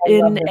love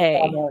in this a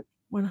comment.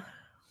 when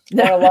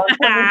no, Want a long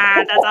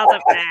time? that's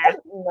awesome.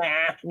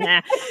 Nah.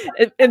 Nah,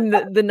 and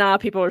the "nah"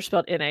 people are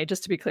spelled "na",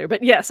 just to be clear,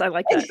 but yes, I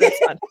like that, that's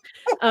fun.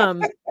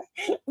 Um,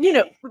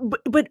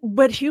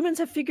 but humans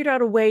have figured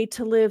out a way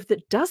to live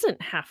that doesn't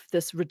have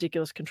this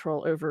ridiculous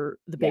control over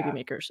the baby Yeah,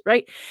 makers,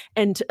 right?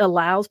 And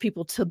allows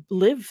people to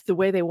live the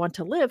way they want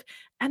to live,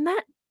 and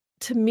that,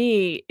 to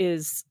me,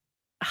 is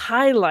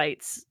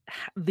highlights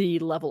the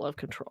level of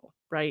control,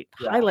 right?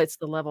 yeah. Highlights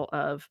the level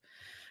of,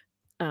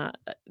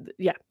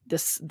 yeah,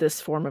 this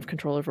form of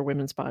control over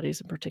women's bodies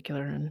in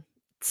particular, and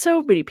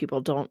so many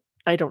people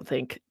I don't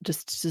think,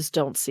 just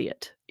don't see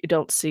it. You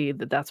don't see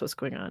that that's what's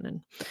going on,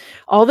 and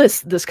all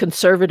this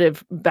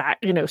conservative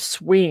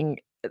swing,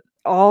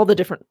 all the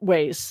different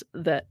ways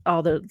that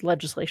all the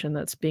legislation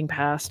that's being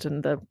passed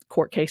and the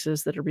court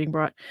cases that are being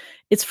brought,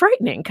 it's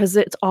frightening because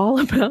it's all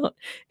about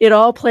it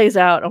all plays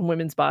out on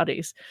women's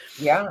bodies.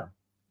 Yeah.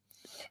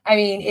 I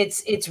mean,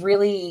 it's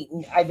really,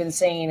 I've been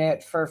saying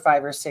it for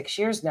 5 or 6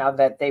 years now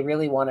that they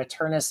really wanna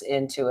turn us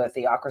into a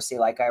theocracy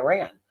like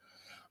Iran.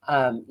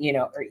 Or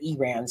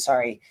Iran,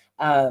 sorry.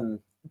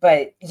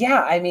 But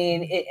yeah, I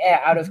mean,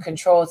 out of Mhm.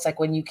 control. It's like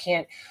when you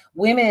can't,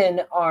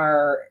 women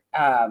are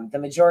the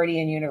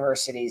majority in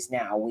universities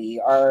now. We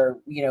are,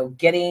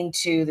 getting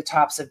to the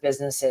tops of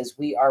businesses.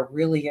 We are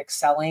really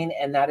excelling,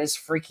 and that is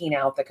freaking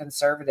out the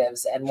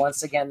conservatives. And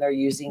once again, they're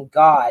using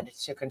God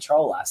to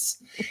control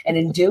us. And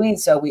in doing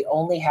so, we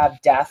only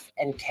have death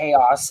and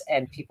chaos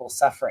and people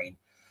suffering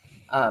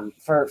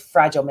for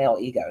fragile male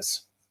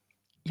egos.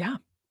 Yeah,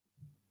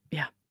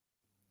 yeah.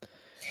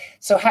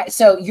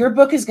 So your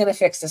book is going to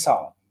fix this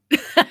all.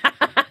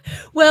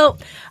 Well,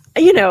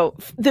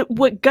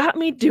 what got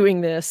me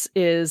doing this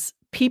is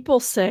people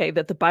say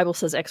that the Bible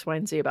says X, Y,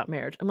 and Z about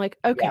marriage. I'm like,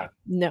 okay, Yeah.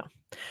 no. No.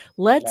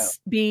 Let's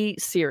be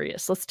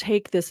serious. Let's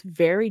take this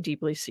very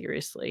deeply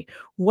seriously.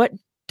 What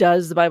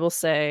does the Bible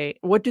say?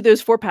 What do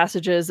those 4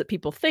 passages that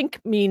people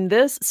think mean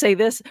this, say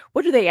this?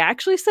 What do they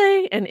actually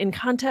say? And in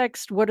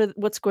context,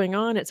 what's going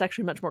on? It's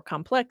actually much more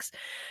complex.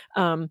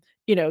 The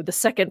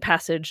second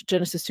passage,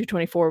 Genesis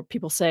 2:24,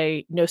 people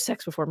say no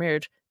sex before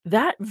marriage.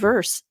 That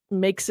verse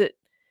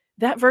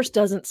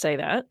doesn't say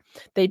that.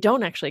 They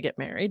don't actually get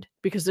married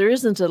because there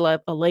isn't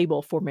a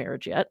label for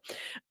marriage yet.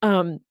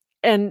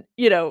 And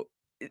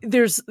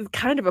there's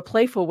kind of a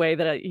playful way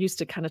that I used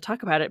to kind of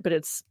talk about it, but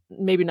it's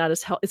maybe not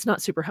it's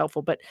not super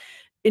helpful. But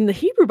in the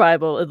Hebrew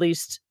Bible, at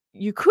least,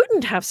 you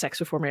couldn't have sex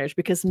before marriage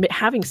because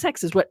having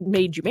sex is what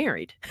made you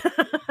married.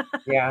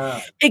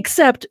 Yeah.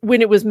 Except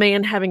when it was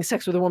man having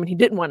sex with a woman he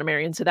didn't want to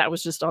marry. And so that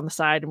was just on the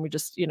side, and we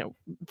just,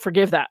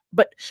 forgive that.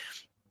 But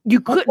you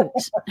couldn't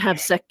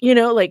have sex,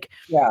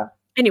 Yeah.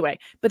 anyway,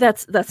 but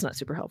that's not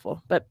super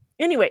helpful. But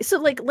anyway, so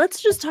let's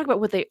just talk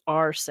about what they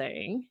are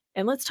saying,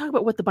 and let's talk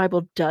about what the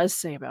Bible does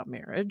say about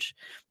marriage.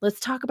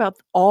 Let's talk about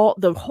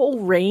the whole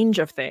range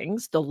of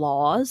things, the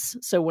laws.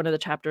 So one of the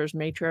chapters,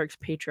 matriarchs,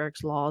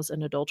 patriarchs, laws,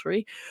 and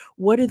adultery.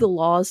 What do the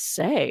laws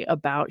say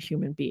about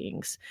human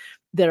beings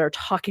that are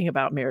talking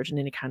about marriage in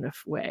any kind of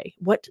way?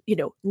 What,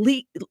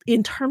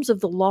 in terms of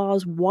the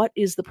laws, what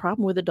is the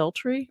problem with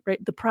adultery, right?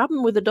 The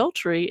problem with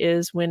adultery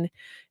is when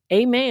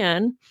a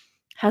man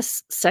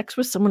has sex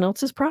with someone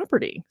else's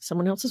property,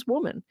 someone else's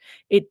woman.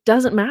 It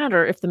doesn't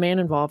matter if the man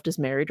involved is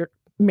married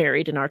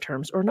in our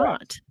terms or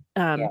not.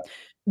 Yeah.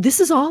 This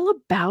is all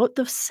about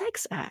the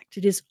Sex Act.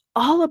 It is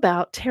all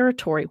about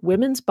territory,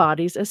 women's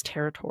bodies as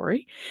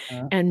territory,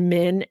 and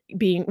men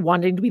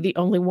wanting to be the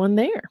only one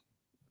there,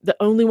 the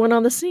only one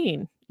on the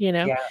scene,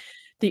 Yeah.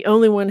 the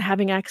only one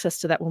having access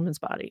to that woman's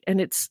body.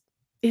 And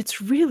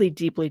it's really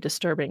deeply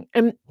disturbing.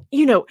 And,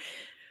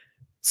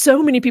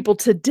 so many people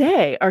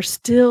today are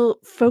still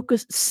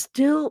focused,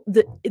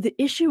 the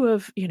issue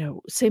of,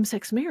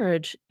 same-sex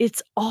marriage,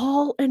 it's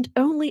all and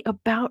only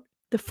about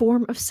the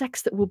form of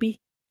sex that will be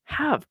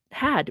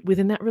had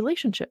within that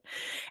relationship.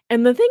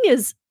 And the thing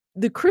is,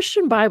 the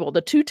Christian Bible,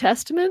 the 2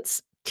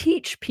 Testaments,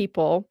 teach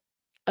people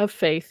of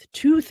faith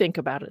to think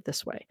about it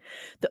this way.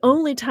 The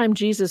only time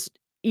Jesus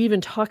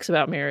even talks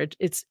about marriage,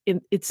 it's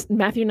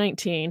Matthew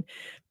 19,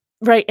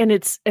 right?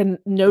 And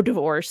no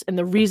divorce. And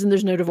the reason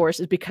there's no divorce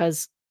is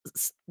because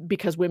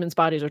women's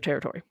bodies are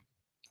territory.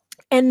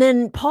 And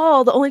then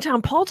the only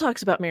time Paul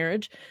talks about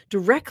marriage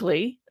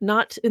directly,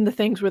 not in the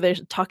things where they're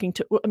talking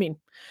to,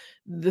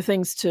 the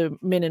things to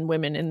men and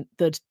women in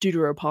the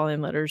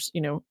Deutero-Pauline letters,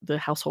 the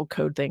household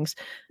code things.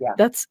 Yeah.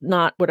 That's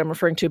not what I'm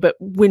referring to. But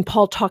when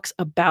Paul talks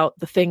about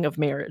the thing of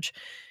marriage,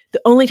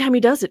 the only time he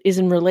does it is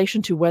in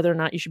relation to whether or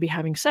not you should be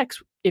having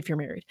sex if you're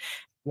married.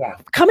 Yeah.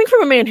 Coming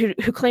from a man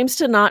who claims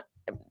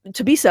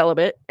to be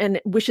celibate and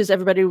wishes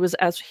everybody was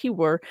as he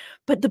were,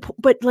 but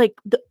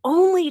the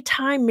only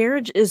time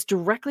marriage is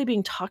directly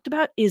being talked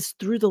about is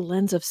through the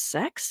lens of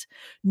sex.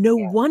 No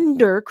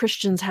wonder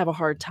Christians have a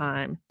hard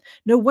time.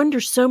 No wonder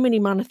so many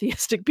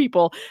monotheistic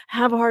people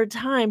have a hard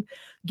time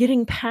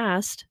getting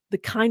past the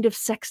kind of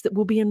sex that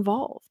will be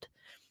involved.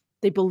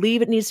 They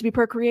believe it needs to be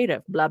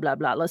procreative, blah, blah,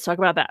 blah. Let's talk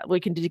about that. We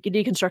can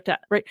deconstruct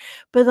that, right?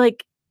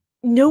 But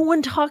no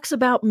one talks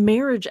about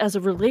marriage as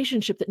a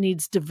relationship that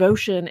needs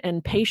devotion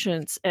and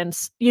patience and,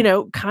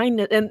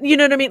 kindness. And you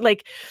know what I mean?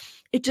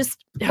 It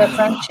just the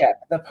friendship,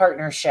 the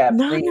partnership,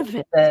 none of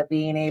it. the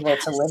being able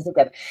to live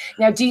together.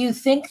 Now, do you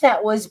think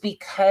that was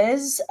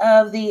because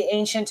of the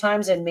ancient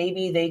times, and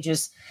maybe they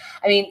just,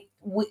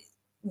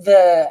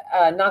 the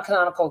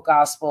non-canonical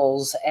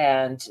gospels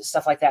and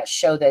stuff like that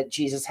show that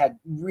Jesus had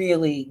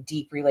really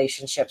deep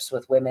relationships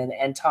with women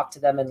and talked to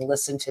them and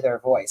listened to their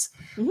voice.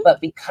 But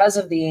because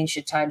of the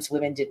ancient times,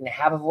 women didn't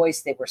have a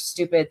voice. They were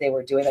stupid. They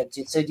were doing that.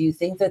 So do you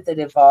think that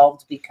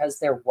evolved because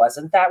there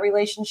wasn't that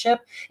relationship?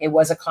 It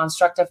was a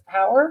construct of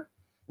power.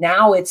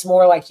 Now it's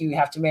more like you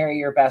have to marry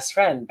your best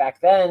friend.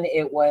 Back then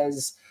it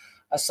was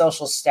a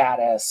social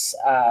status,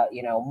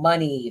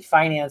 money,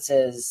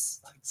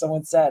 finances. Like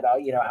someone said,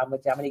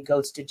 how many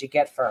goats did you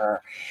get for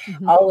her?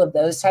 All of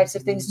those types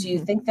of things. Do you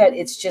think that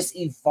it's just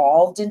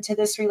evolved into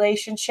this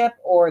relationship,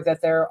 or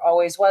that there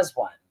always was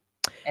one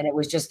and it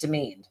was just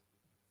demeaned?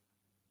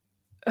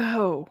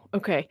 Oh,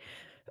 okay.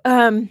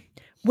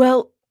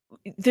 Well,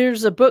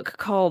 there's a book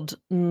called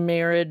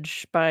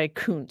Marriage by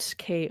Kuntz,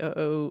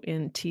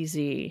 Koontz,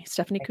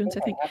 Stephanie Kuntz,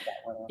 I think.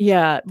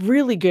 Yeah,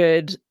 really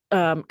good.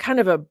 Kind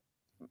of a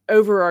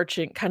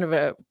overarching, kind of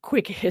a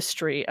quick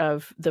history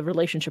of the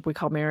relationship we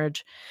call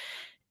marriage,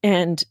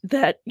 and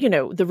that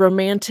the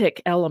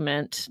romantic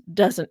element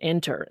doesn't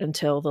enter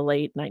until the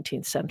late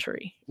 19th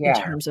century in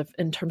terms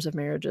of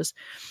marriages.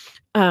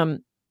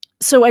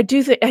 So I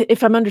do think,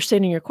 if I'm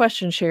understanding your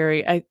question,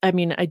 Sherry, I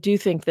mean I do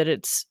think that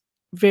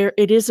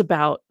it is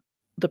about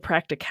the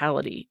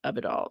practicality of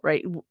it all,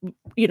 right?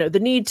 You know, the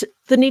need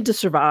to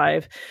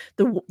survive,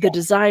 the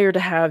desire to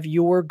have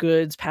your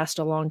goods passed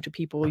along to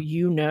people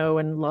you know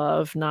and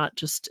love, not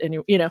just any,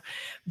 you know,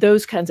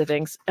 those kinds of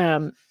things.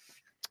 And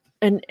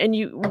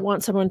you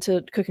want someone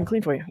to cook and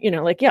clean for you, you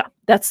know, like, yeah,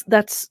 that's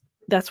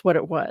what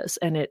it was,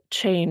 and it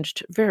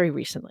changed very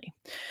recently.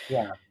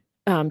 Yeah.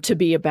 To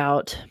be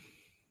about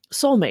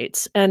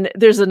soulmates. And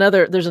there's an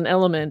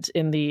element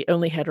in the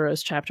Only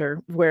Heteros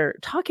chapter where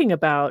talking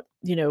about,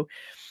 you know,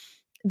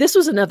 this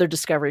was another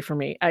discovery for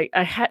me.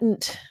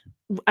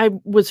 I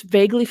was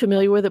vaguely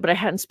familiar with it, but I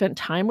hadn't spent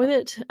time with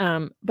it.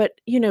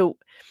 But you know,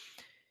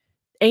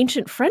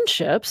 ancient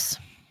friendships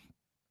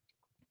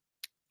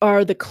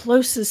are the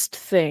closest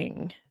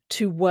thing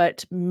to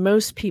what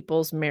most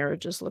people's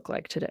marriages look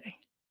like today.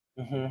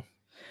 Mm-hmm.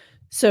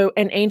 So,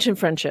 and ancient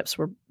friendships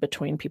were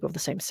between people of the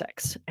same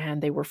sex, and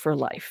they were for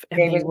life, and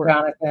David, they were,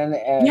 Jonathan,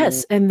 and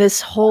yes, and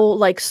this whole,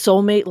 like,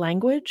 soulmate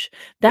language,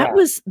 that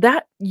was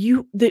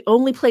the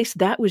only place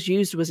that was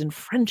used was in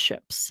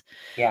friendships.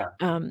 yeah.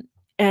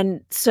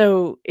 And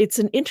so it's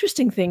an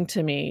interesting thing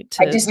to me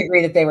I to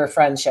disagree that they were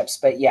friendships,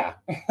 but yeah,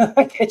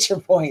 I get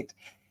your point.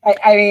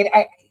 I mean,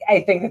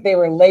 I think that they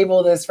were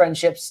labeled as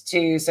friendships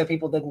too, so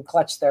people didn't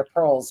clutch their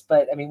pearls.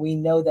 But I mean, we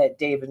know that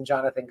Dave and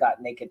Jonathan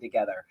got naked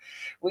together.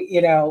 We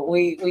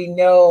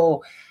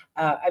know.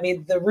 I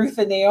mean, the Ruth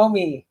and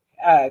Naomi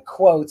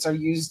quotes are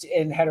used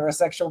in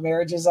heterosexual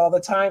marriages all the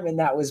time, and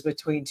that was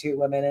between two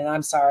women. And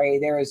I'm sorry,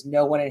 there is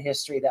no one in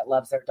history that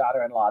loves their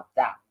daughter-in-law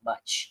that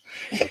much.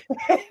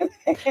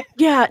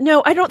 Yeah,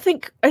 no, I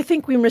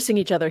think we're missing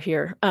each other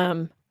here.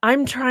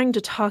 I'm trying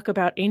to talk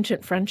about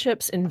ancient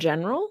friendships in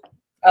general.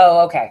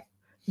 Oh, okay.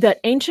 That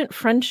ancient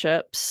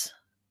friendships,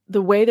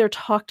 the way they're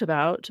talked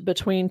about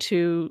between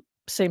two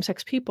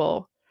same-sex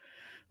people,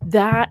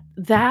 that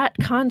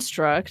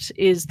construct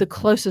is the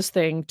closest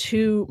thing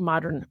to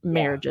modern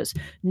marriages.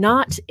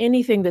 Not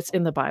anything that's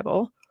in the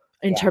Bible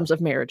in terms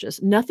of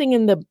marriages. Nothing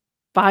in the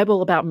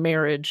Bible about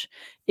marriage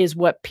is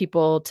what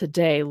people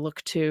today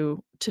look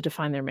to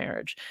define their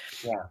marriage.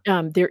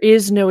 Yeah. There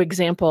is no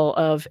example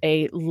of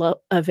a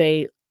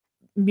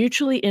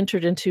mutually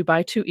entered into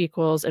by two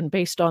equals and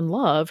based on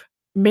love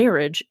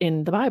marriage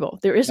in the Bible.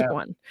 There isn't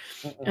one.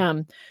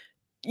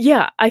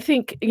 Yeah, I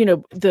think, you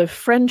know,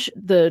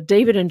 the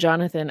David and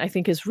Jonathan, I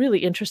think, is really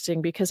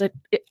interesting because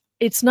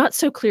it's not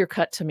so clear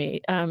cut to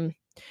me.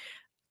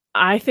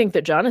 I think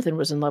that Jonathan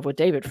was in love with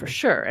David for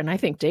sure, and I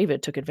think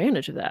David took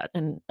advantage of that.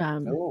 And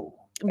oh,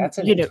 that's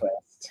a you new know,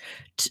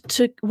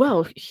 twist.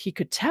 Well, he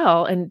could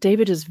tell, and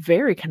David is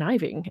very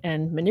conniving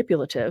and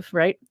manipulative,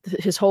 right?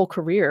 His whole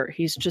career,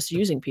 he's just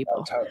using people.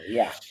 Oh, totally,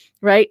 yeah.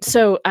 Right.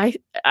 So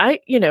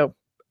you know,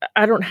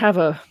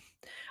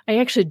 I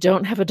actually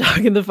don't have a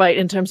dog in the fight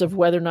in terms of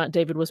whether or not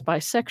David was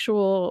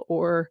bisexual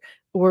or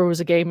was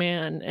a gay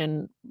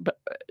man, but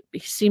he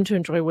seemed to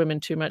enjoy women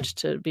too much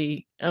to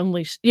be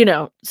only, you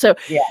know. So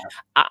yeah,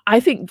 I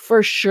think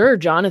for sure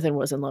Jonathan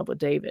was in love with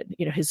David.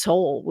 You know, his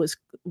soul was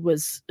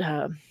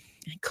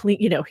clean.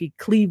 You know, he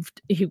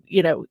cleaved.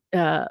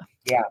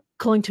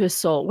 Calling to his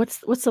soul.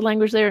 What's the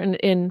language there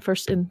in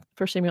first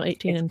Samuel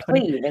 18 and 20?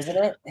 Cleave, isn't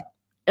it?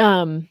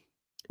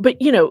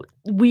 But you know,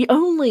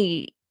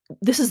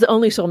 this is the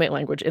only soulmate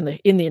language in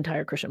the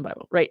entire Christian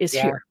Bible, right? Is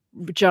here.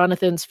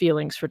 Jonathan's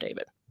feelings for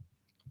David.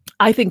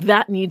 I think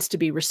that needs to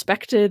be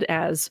respected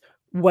as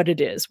what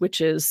it is,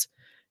 which is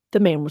the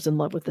man was in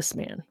love with this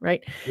man,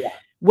 right? Yeah.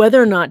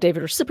 Whether or not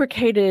David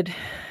reciprocated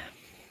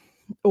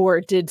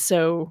or did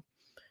so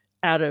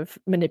out of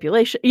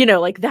manipulation, you know,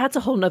 like that's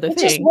a whole nother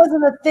thing. It just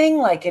wasn't a thing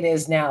like it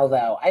is now,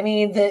 though. I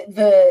mean,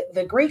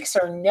 the Greeks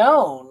are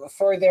known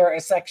for their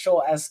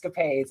sexual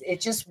escapades.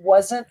 It just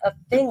wasn't a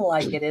thing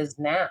like it is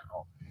now.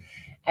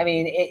 I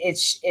mean, it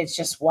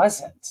just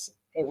wasn't.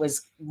 It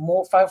was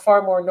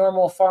far more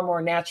normal, far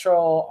more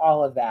natural,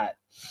 all of that.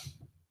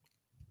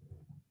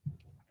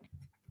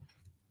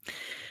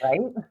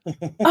 Right?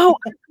 Oh,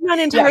 I'm not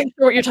entirely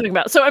sure what you're talking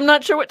about, so I'm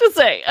not sure what to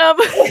say.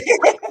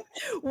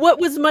 What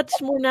was much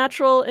more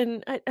natural,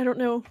 and I don't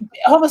know.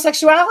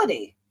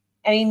 Homosexuality.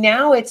 I mean,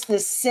 now it's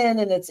this sin,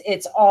 and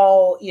it's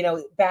all, you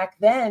know. Back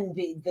then,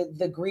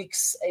 the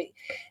Greeks. I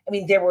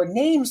mean, there were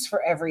names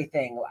for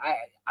everything.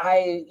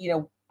 I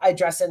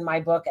address in my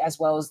book, as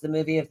well as the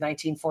movie of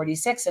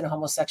 1946, and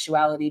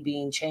homosexuality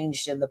being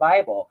changed in the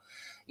Bible.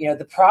 You know,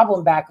 the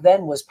problem back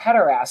then was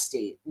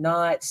pederasty,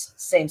 not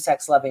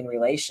same-sex loving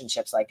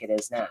relationships like it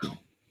is now.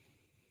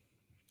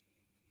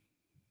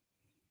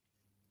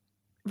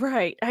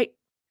 Right.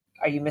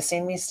 Are you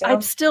missing me still?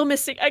 I'm still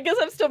missing. I guess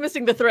I'm still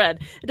missing the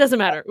thread. It doesn't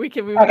matter. We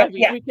can move.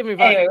 We can move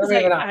anyway, on.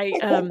 We're moving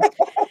on.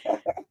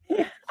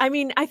 I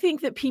mean, I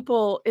think that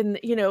people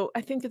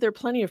I think that there are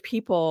plenty of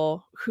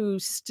people who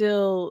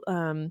still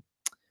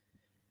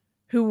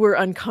who were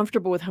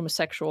uncomfortable with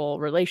homosexual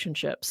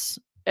relationships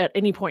at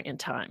any point in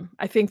time.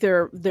 I think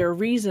there are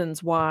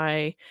reasons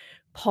why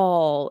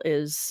Paul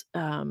is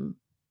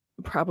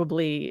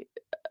probably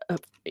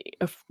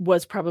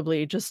was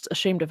probably just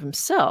ashamed of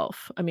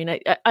himself. I mean,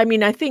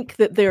 I think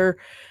that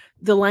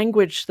the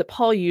language that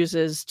Paul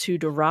uses to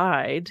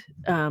deride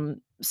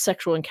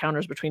sexual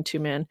encounters between two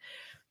men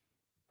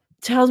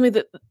tells me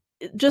that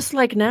just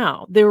like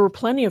now, there were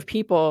plenty of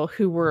people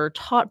who were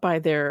taught by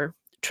their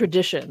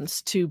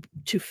traditions to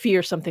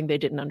fear something they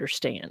didn't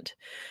understand,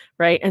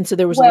 right? And so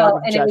there was a lot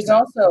of and it was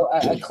judgment.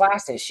 also a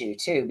class issue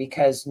too,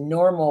 because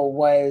normal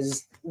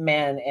was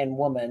man and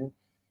woman.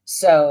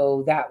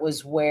 So that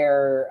was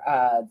where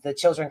the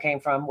children came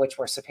from, which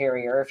were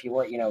superior. If you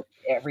were,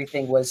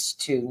 everything was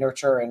to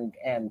nurture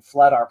and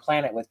flood our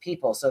planet with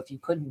people. So if you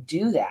couldn't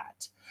do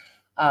that,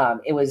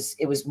 it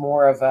was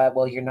more of a,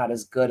 well, you're not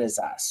as good as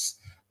us.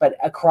 But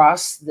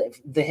across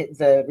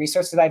the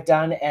research that I've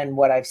done and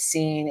what I've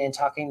seen in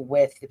talking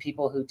with the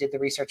people who did the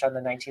research on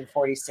the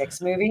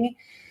 1946 movie,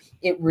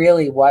 it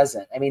really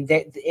wasn't. I mean,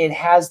 it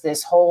has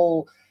this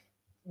whole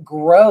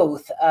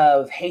growth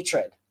of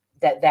hatred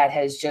that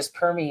has just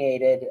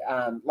permeated,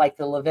 like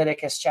the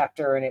Leviticus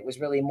chapter, and it was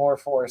really more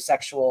for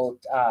sexual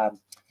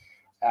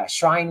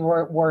shrine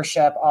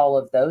worship, all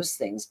of those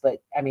things.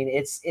 But I mean,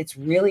 it's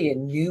really a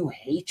new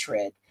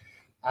hatred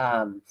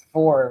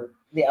for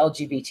the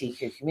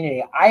LGBTQ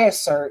community. I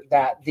assert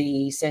that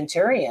the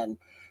centurion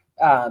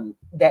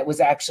that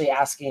was actually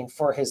asking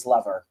for his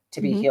lover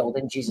to be healed,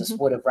 and Jesus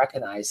would have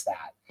recognized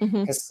that,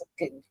 because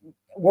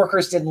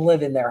workers didn't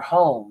live in their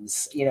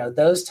homes,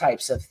 those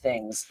types of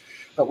things.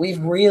 But we've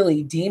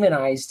really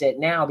demonized it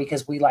now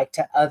because we like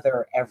to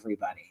other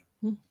everybody.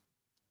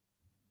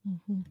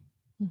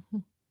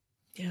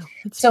 Yeah.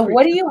 So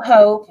what do you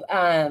hope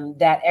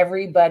that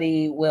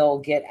everybody will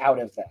get out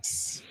of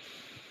this?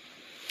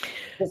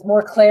 There's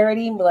more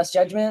clarity, less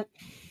judgment?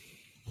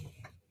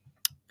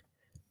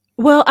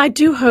 Well, I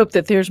do hope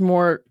that there's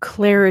more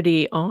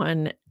clarity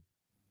on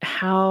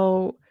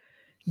how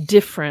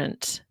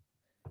different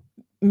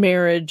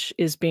marriage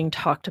is being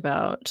talked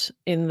about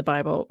in the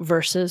Bible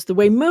versus the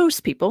way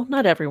most people,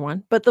 not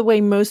everyone, but the way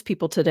most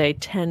people today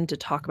tend to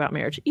talk about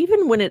marriage,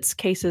 even when it's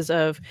cases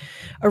of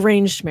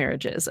arranged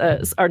marriages.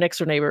 Our next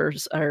door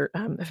neighbors have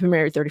been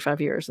married 35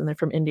 years, and they're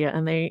from India,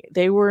 and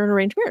they were in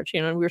arranged marriage,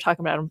 and we were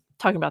talking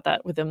about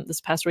that with them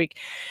this past week.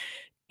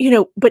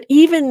 But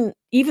even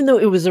though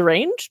it was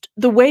arranged,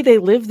 the way they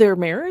live their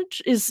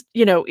marriage is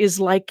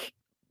like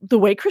the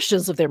way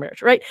Christians live their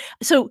marriage, right?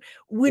 So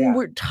when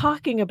we're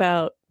talking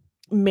about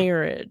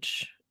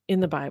marriage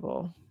in the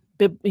Bible,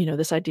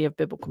 this idea of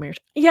biblical marriage,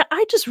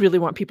 I just really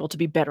want people to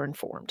be better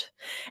informed,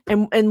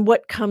 and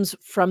what comes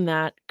from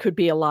that could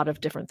be a lot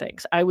of different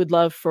things. I would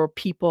love for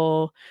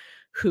people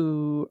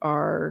who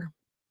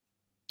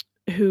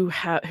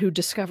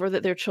discover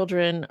that their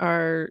children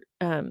are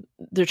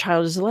their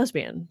child is a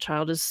lesbian,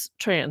 child is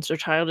trans, or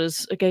child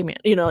is a gay man,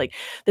 like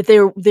that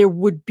there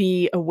would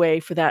be a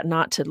way for that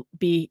not to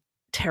be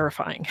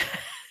terrifying.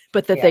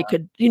 But that they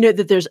could,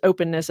 that there's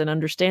openness and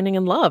understanding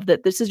and love,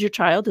 that this is your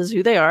child, this is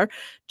who they are.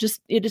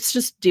 It's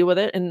just deal with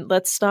it. And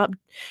let's stop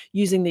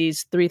using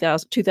these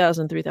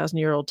 2,000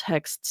 year old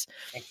texts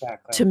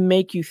to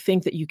make you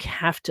think that you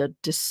have to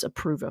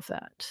disapprove of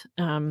that.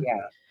 There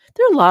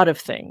are a lot of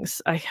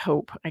things, I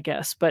hope, I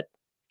guess, but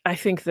I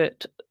think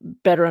that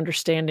better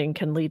understanding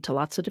can lead to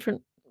lots of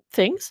different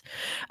things.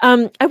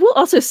 I will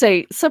also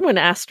say, someone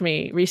asked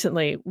me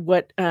recently,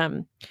 what's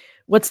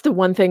the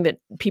one thing that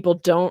people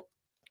don't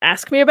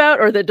ask me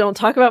about or that don't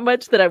talk about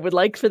much that I would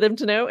like for them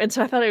to know. And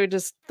so I thought I would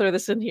just throw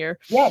this in here.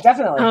 Yeah,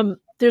 definitely.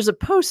 There's a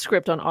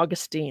postscript on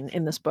Augustine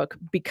in this book,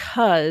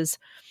 because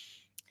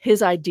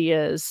his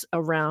ideas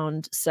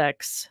around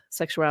sex,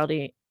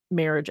 sexuality,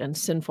 marriage, and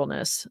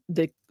sinfulness,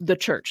 the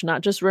church,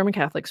 not just Roman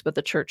Catholics, but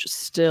the church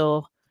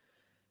still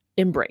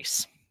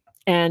embrace.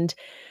 And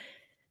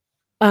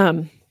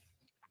I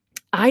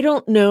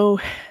don't know.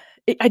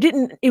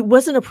 It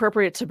wasn't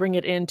appropriate to bring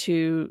it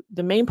into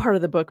the main part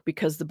of the book,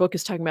 because the book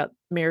is talking about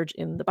marriage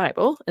in the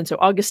Bible. And so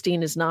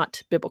Augustine is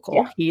not biblical.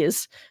 Yeah. He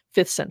is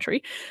 5th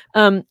century.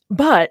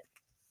 But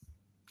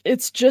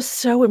it's just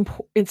so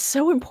important. It's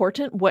so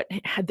important what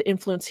had the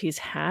influence he's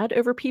had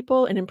over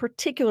people, and in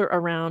particular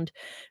around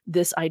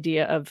this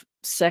idea of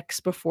sex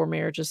before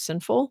marriage is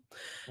sinful,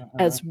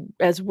 as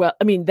well.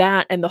 I mean,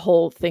 that and the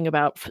whole thing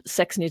about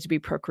sex needs to be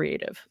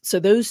procreative. So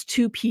those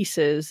two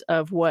pieces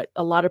of what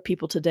a lot of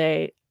people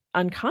today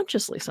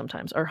unconsciously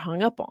sometimes are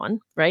hung up on,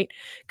 right,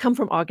 come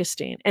from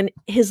Augustine. And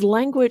his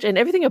language and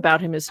everything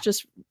about him is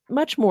just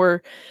much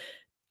more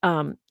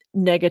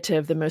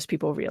negative than most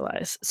people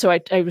realize. So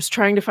I was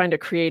trying to find a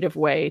creative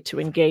way to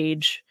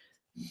engage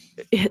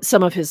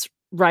some of his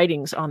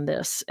writings on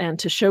this, and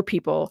to show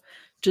people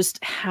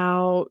just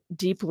how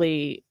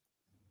deeply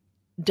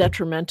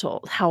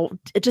detrimental, how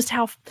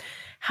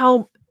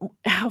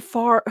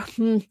far,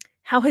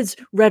 how his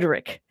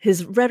rhetoric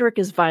is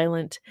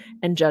violent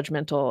and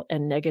judgmental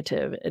and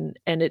negative, and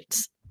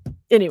it's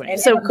anyway. And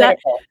so that.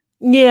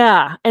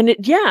 And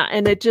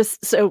it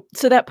just so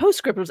that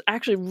postscript was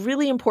actually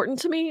really important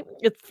to me.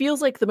 It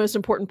feels like the most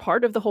important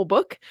part of the whole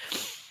book,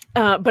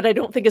 but I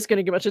don't think it's going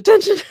to get much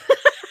attention.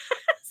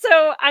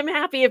 So I'm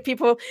happy if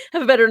people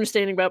have a better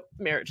understanding about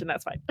marriage, and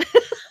that's fine.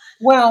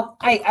 Well,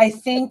 I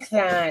think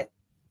that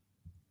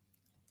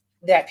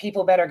that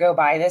people better go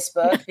buy this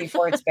book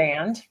before it's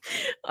banned.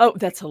 Oh,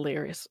 that's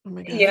hilarious. Oh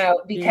my gosh. You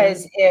know,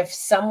 because if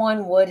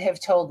someone would have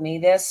told me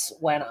this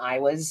when I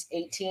was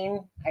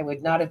 18, I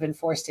would not have been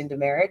forced into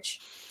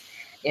marriage.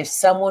 If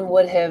someone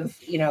would have,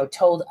 you know,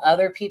 told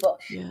other people,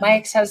 my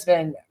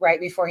ex-husband,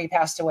 right before he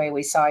passed away,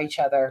 we saw each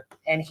other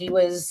and he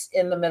was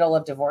in the middle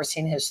of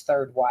divorcing his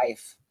third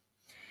wife.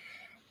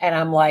 And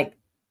I'm like,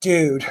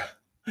 dude,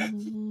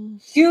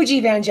 huge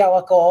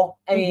evangelical,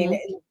 I mean,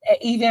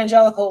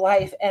 evangelical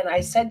life. And I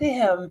said to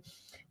him,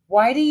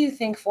 why do you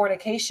think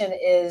fornication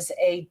is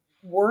a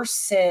worse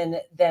sin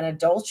than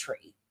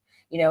adultery?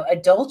 You know,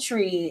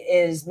 adultery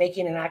is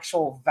making an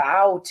actual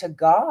vow to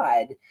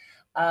God.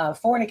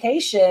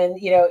 Fornication,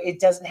 you know,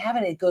 it doesn't have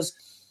it. It goes,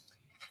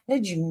 how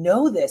did you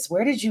know this?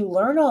 Where did you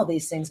learn all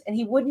these things? And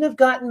he wouldn't have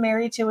gotten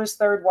married to his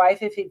third wife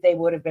if they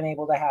would have been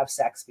able to have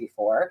sex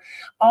before.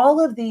 All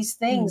of these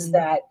things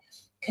that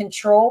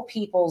control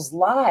people's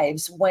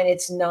lives when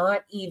it's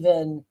not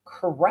even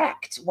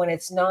correct, when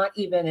it's not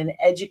even an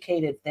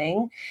educated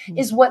thing,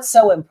 is what's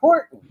so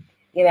important.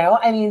 You know,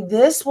 I mean,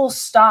 this will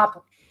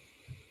stop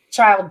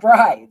child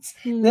brides.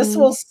 This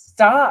will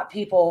stop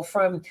people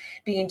from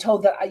being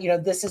told that, you know,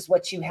 this is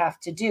what you have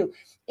to do.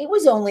 It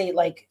was only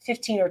like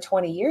 15 or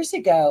 20 years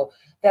ago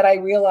that I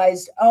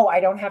realized, oh, I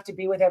don't have to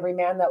be with every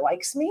man that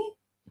likes me.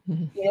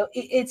 You know,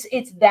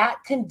 it's that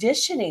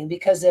conditioning,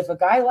 because if a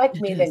guy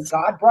liked me, then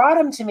God brought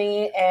him to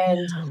me,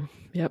 and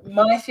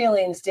my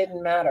feelings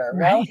didn't matter.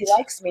 Right. Well, he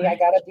likes me. I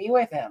got to be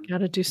with him. Got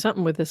to do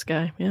something with this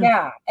guy.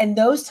 Yeah. And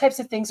those types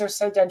of things are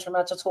so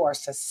detrimental to our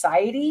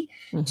society,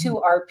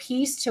 to our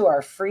peace, to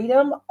our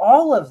freedom,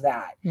 all of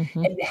that.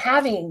 And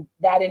having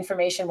that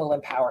information will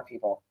empower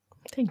people.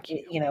 Thank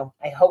you. You know,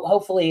 I hope,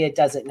 hopefully it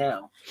does it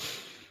now.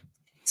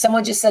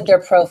 Someone just said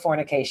they're pro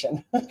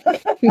fornication.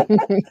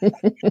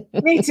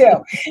 Me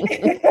too.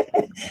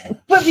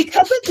 But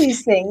because of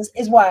these things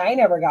is why I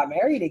never got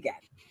married again.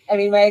 I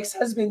mean, my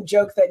ex-husband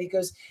joked that, he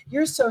goes,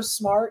 you're so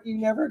smart, you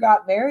never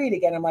got married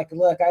again. I'm like,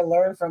 look, I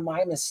learned from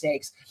my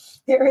mistakes.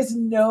 There is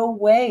no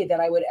way that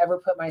I would ever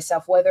put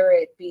myself, whether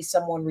it be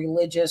someone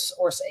religious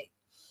or say,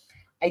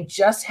 I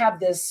just have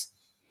this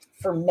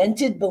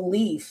fermented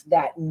belief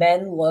that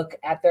men look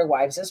at their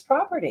wives as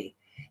property.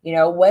 You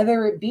know,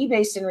 whether it be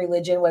based in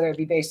religion, whether it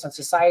be based on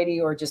society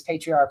or just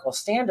patriarchal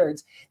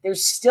standards,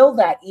 there's still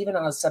that, even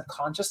on a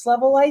subconscious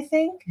level, I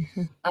think.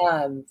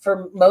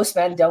 For most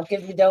men, don't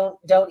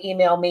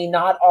email me,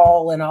 not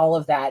all and all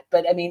of that.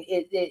 But I mean,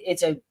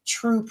 it's a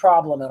true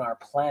problem on our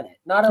planet,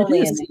 not only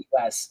in the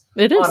US,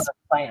 it is on our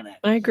planet.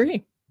 I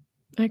agree.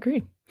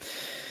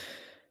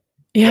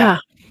 Yeah.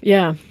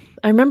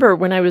 I remember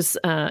when I was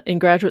in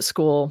graduate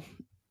school,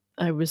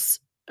 I was,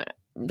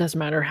 doesn't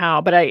matter how,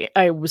 but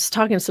I was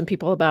talking to some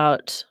people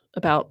about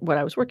what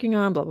I was working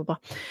on, blah, blah, blah.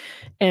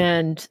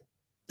 And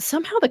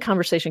somehow the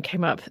conversation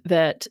came up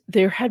that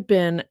there had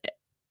been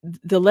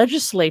the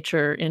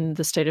legislature in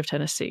the state of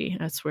Tennessee,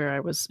 that's where I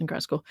was in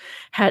grad school,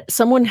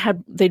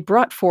 they'd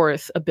brought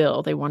forth a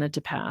bill they wanted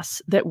to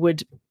pass that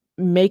would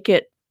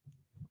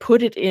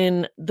put it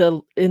in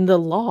the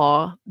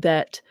law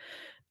that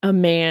a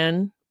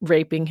man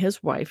raping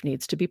his wife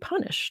needs to be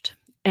punished.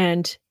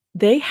 And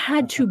they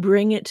had to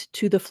bring it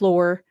to the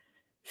floor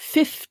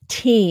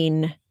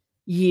 15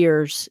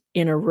 years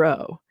in a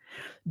row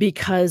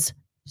because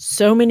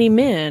so many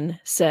men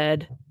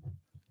said,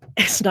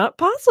 it's not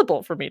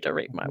possible for me to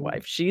rape my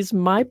wife. She's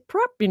my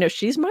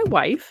she's my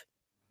wife,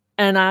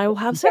 and I will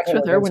have sex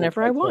with her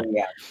whenever I want.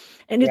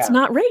 And it's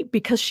not rape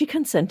because she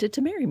consented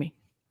to marry me.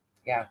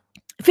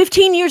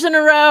 15 years in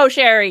a row,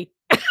 Sherry.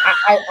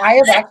 I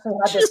have actually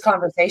had this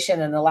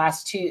conversation in the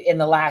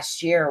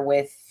last year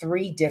with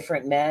 3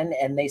 different men,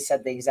 and they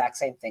said the exact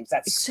same things.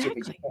 That's stupid.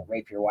 You can't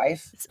rape your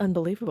wife. It's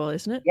unbelievable,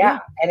 isn't it? Yeah.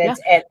 And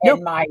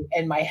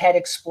and my head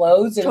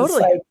explodes. And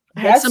totally. It's like, I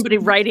had somebody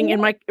writing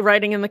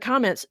in the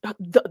comments,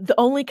 the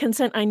only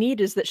consent I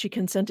need is that she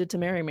consented to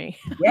marry me.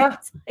 Yeah.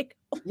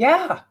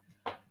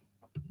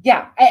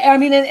 Yeah. I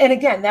mean, and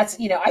again, that's,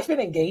 you know, I've been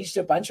engaged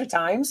a bunch of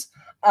times.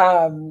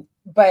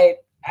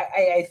 But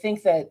I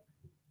think that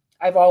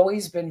I've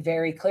always been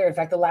very clear. In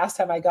fact, the last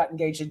time I got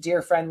engaged, a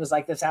dear friend was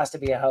like, this has to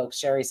be a hoax.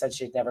 Sherry said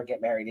she'd never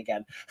get married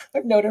again.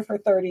 I've known her for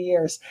 30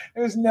 years.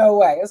 There's no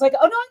way. I was like,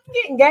 oh no, I can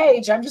get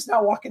engaged. I'm just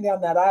not walking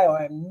down that aisle.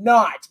 I'm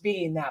not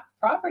being that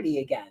property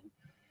again.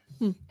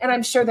 And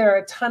I'm sure there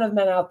are a ton of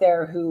men out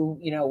there who,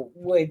 you know,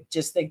 would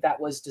just think that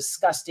was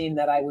disgusting,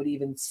 that I would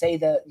even say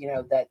that, you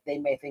know, that they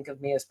may think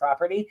of me as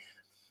property.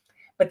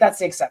 But that's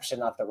the exception,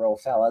 not the rule,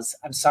 fellas.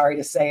 I'm sorry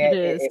to say it.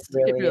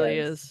 It really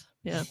is.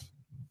 Yeah.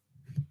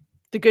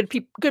 The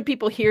good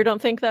people here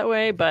don't think that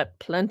way, but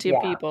plenty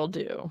of people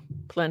do.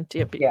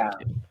 Plenty of people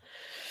do.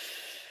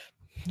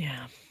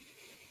 Yeah.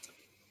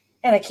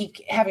 And I keep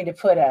having to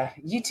put a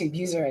YouTube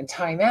user in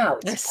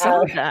timeout. I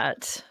saw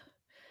that.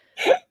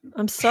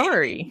 I'm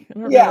sorry.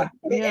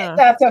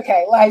 That's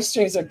okay. Live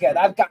streams are good.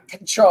 I've got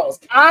controls.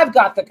 I've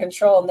got the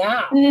control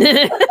now.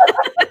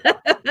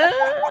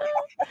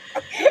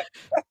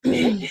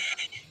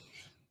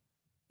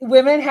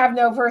 women have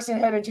no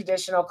personhood in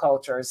traditional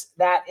cultures.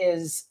 That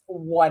is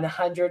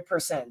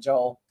 100%,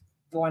 Joel.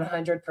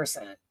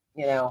 100%,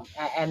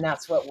 and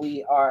that's what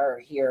we are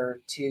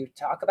here to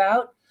talk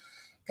about,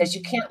 because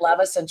you can't love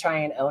us and try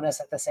and own us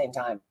at the same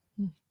time.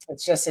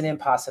 It's just an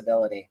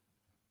impossibility.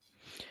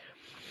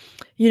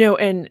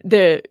 And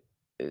the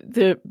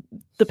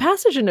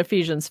passage in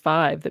Ephesians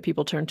 5 that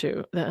people turn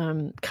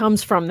to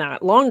comes from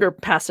that longer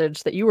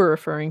passage that you were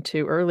referring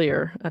to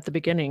earlier at the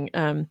beginning.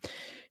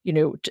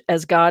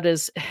 As God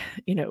is,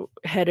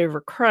 head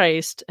over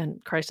Christ,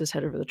 and Christ is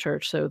head over the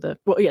church. So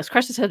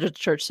Christ is head of the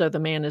church, so the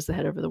man is the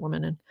head over the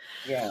woman,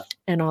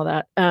 and all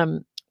that.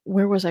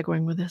 Where was I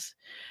going with this?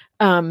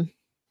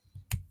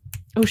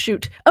 Oh,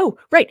 shoot. Oh,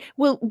 right.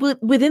 Well,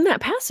 within that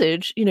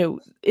passage,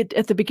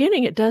 at the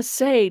beginning, it does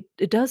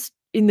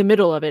in the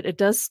middle of it, it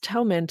does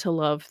tell men to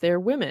love their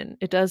women.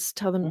 It does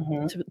tell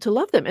them to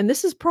love them. And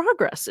this is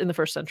progress in the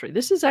first century.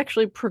 This is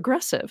actually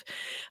progressive.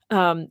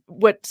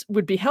 What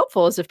would be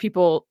helpful is if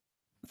people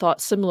thought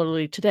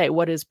similarly today,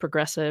 what is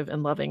progressive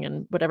and loving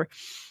and whatever.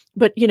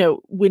 But,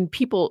 when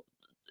people,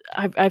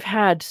 I've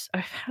had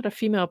a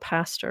female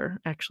pastor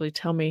actually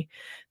tell me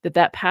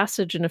that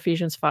passage in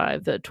Ephesians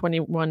 5, the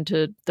 21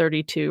 to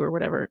 32 or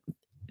whatever,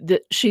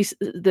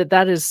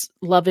 that is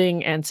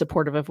loving and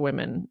supportive of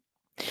women.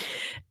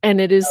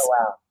 And it is,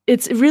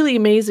 it's really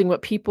amazing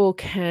what people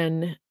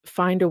can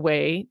find a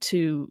way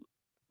to,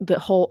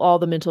 all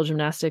the mental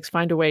gymnastics,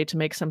 find a way to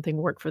make something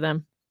work for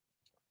them.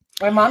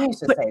 My mom used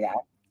to say that.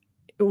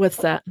 What's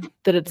that?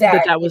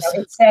 That was.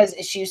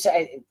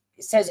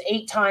 It says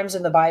 8 times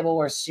in the Bible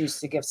where she used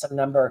to give some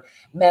number,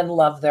 men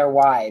love their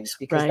wives,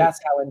 because that's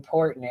how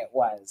important it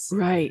was.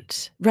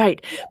 Right. Yeah.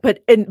 But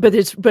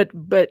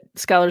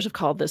scholars have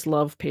called this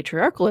love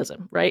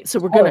patriarchalism, right? So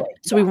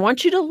we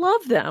want you to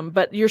love them,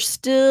 but you're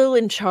still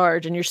in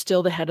charge and you're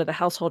still the head of the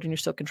household and you're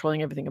still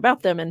controlling everything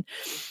about them. And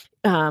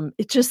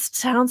it just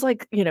sounds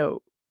like,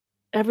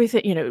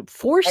 everything,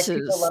 forces. Like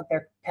people love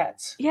their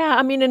pets. Yeah,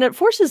 I mean, and it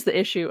forces the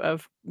issue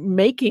of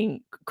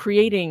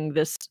creating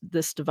this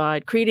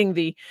divide, creating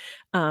the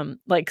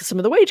like some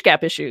of the wage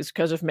gap issues,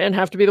 because if men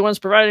have to be the ones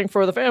providing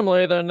for the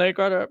family, then they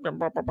gotta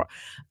blah, blah, blah.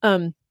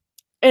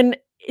 And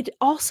it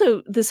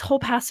also, this whole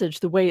passage,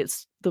 the way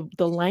it's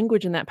the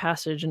language in that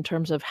passage in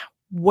terms of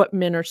what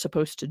men are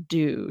supposed to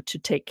do to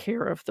take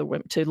care of the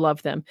women, to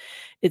love them,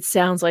 it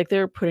sounds like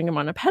they're putting them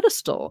on a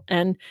pedestal.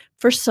 And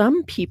for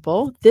some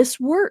people, this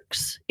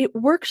works. It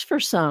works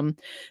for some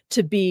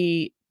to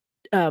be,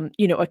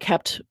 a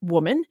kept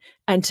woman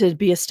and to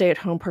be a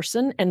stay-at-home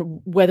person,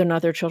 and whether or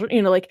not they're children,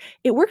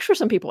 it works for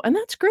some people, and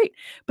that's great.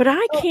 But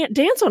I can't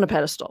dance on a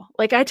pedestal.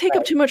 Like, I take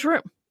up too much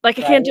room. Like,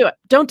 I can't do it.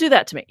 Don't do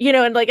that to me.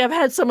 And like, I've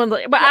had someone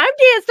like, but I've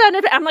danced on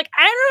it. I'm like,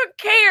 I don't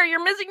care.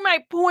 You're missing my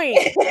point.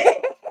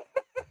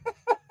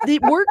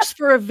 It works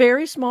for a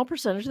very small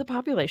percentage of the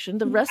population.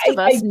 The rest of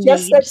us need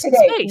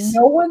space.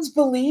 No one's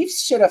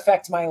beliefs should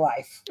affect my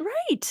life.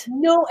 Right.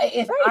 No,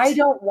 if I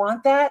don't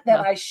want that, then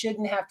I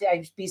shouldn't have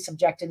to be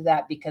subjected to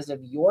that because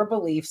of your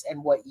beliefs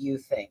and what you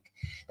think.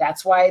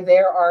 That's why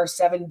there are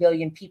 7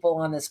 billion people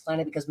on this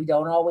planet, because we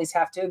don't always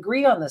have to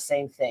agree on the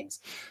same things.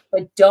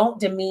 But don't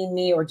demean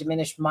me or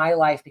diminish my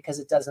life because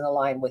it doesn't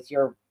align with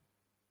your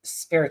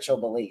spiritual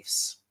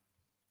beliefs.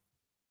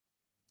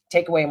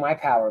 Take away my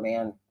power,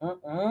 man. I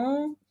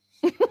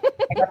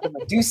got the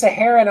Medusa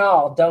hair and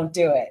all. Don't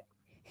do it.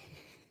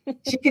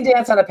 She can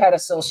dance on a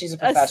pedestal. She's a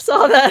professional. I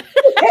saw that.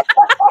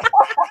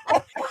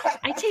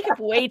 I take up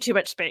way too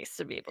much space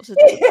to be able to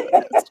dance on a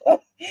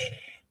pedestal.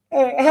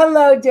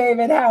 Hello,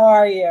 David. How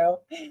are you?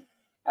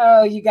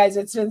 Oh, you guys,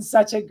 it's been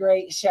such a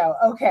great show.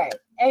 Okay.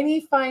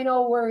 Any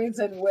final words,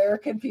 and where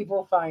can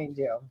people find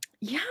you?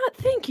 Yeah,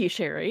 thank you,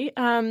 Sherry.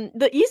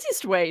 The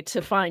easiest way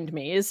to find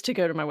me is to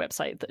go to my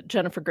website,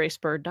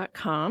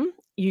 jennifergracebird.com.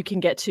 You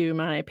can get to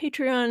my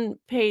Patreon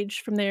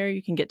page from there.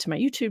 You can get to my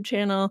YouTube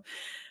channel.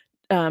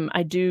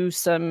 I do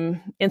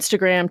some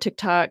Instagram,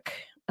 TikTok,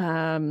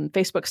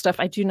 Facebook stuff.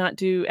 I do not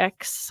do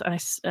X.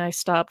 I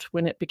stopped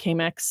when it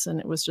became X, and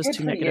it was just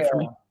too negative for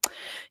me.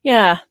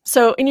 Yeah.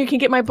 So, and you can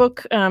get my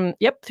book,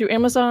 through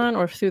Amazon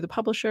or through the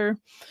publisher.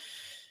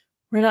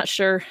 We're not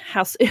sure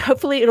how.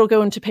 Hopefully it'll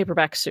go into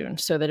paperback soon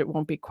so that it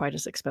won't be quite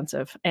as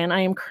expensive. And I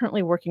am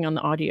currently working on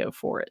the audio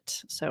for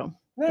it. So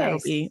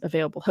that'll be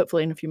available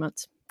hopefully in a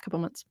couple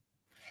months.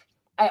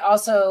 I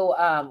also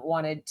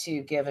wanted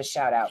to give a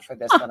shout out for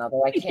this one,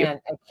 although I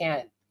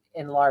can't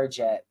enlarge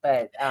it,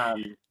 but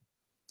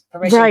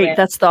right,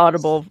 that's the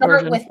Audible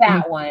version. Start with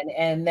that one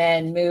and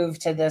then move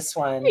to this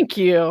one. Thank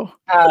you.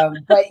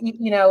 But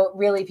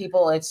really,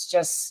 people, it's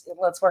just,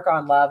 let's work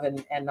on love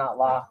and not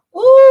law.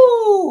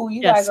 Ooh,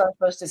 you guys aren't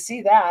supposed to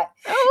see that.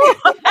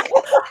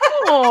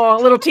 Oh,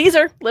 little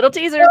teaser.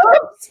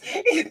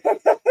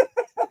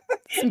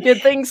 Some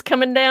good things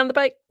coming down the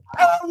pike.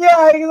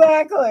 Yeah,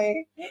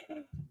 exactly.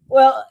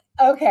 Well,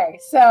 okay.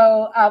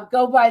 So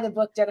go buy the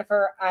book,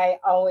 Jennifer. I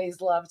always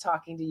love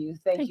talking to you.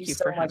 Thank you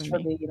so much for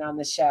being on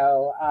the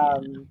show.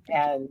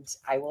 And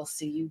I will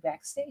see you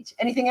backstage.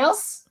 Anything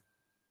else?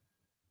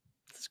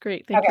 That's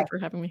great. Thank you for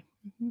having me.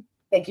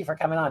 Thank you for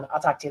coming on.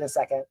 I'll talk to you in a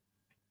second.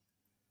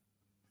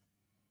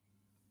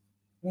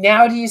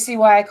 Now do you see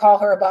why I call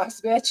her a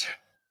boss bitch?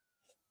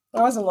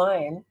 I wasn't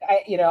lying.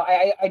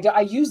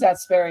 I use that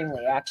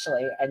sparingly,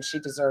 actually, and she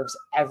deserves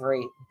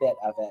every bit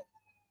of it.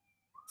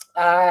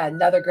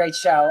 Another great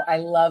show. I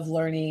love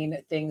learning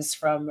things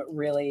from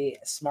really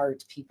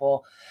smart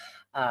people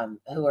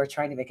who are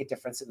trying to make a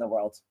difference in the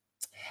world.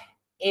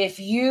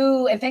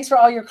 And thanks for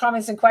all your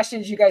comments and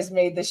questions. You guys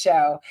made the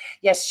show.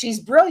 Yes,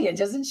 she's brilliant,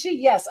 isn't she?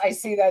 Yes, I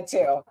see that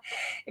too.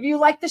 If you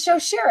like the show,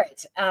 share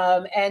it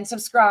and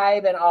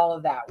subscribe and all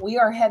of that. We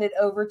are headed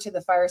over to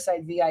the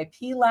Fireside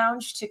VIP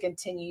Lounge to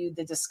continue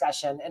the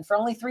discussion. And for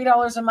only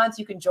 $3 a month,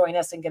 you can join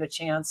us and get a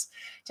chance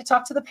to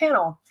talk to the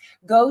panel.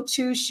 Go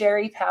to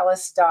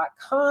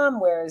sherrypalace.com.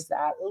 Where is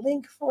that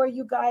link for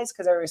you guys?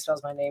 Because everybody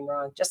spells my name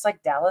wrong, just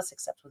like Dallas,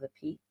 except with a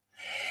P.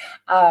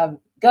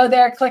 Go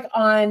there, click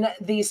on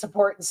the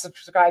support and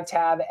subscribe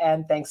tab,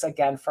 and thanks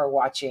again for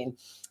watching.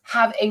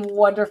 Have a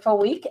wonderful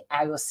week.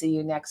 I will see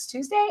you next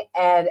Tuesday,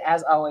 and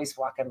as always,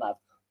 walk in love.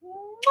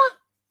 Mwah!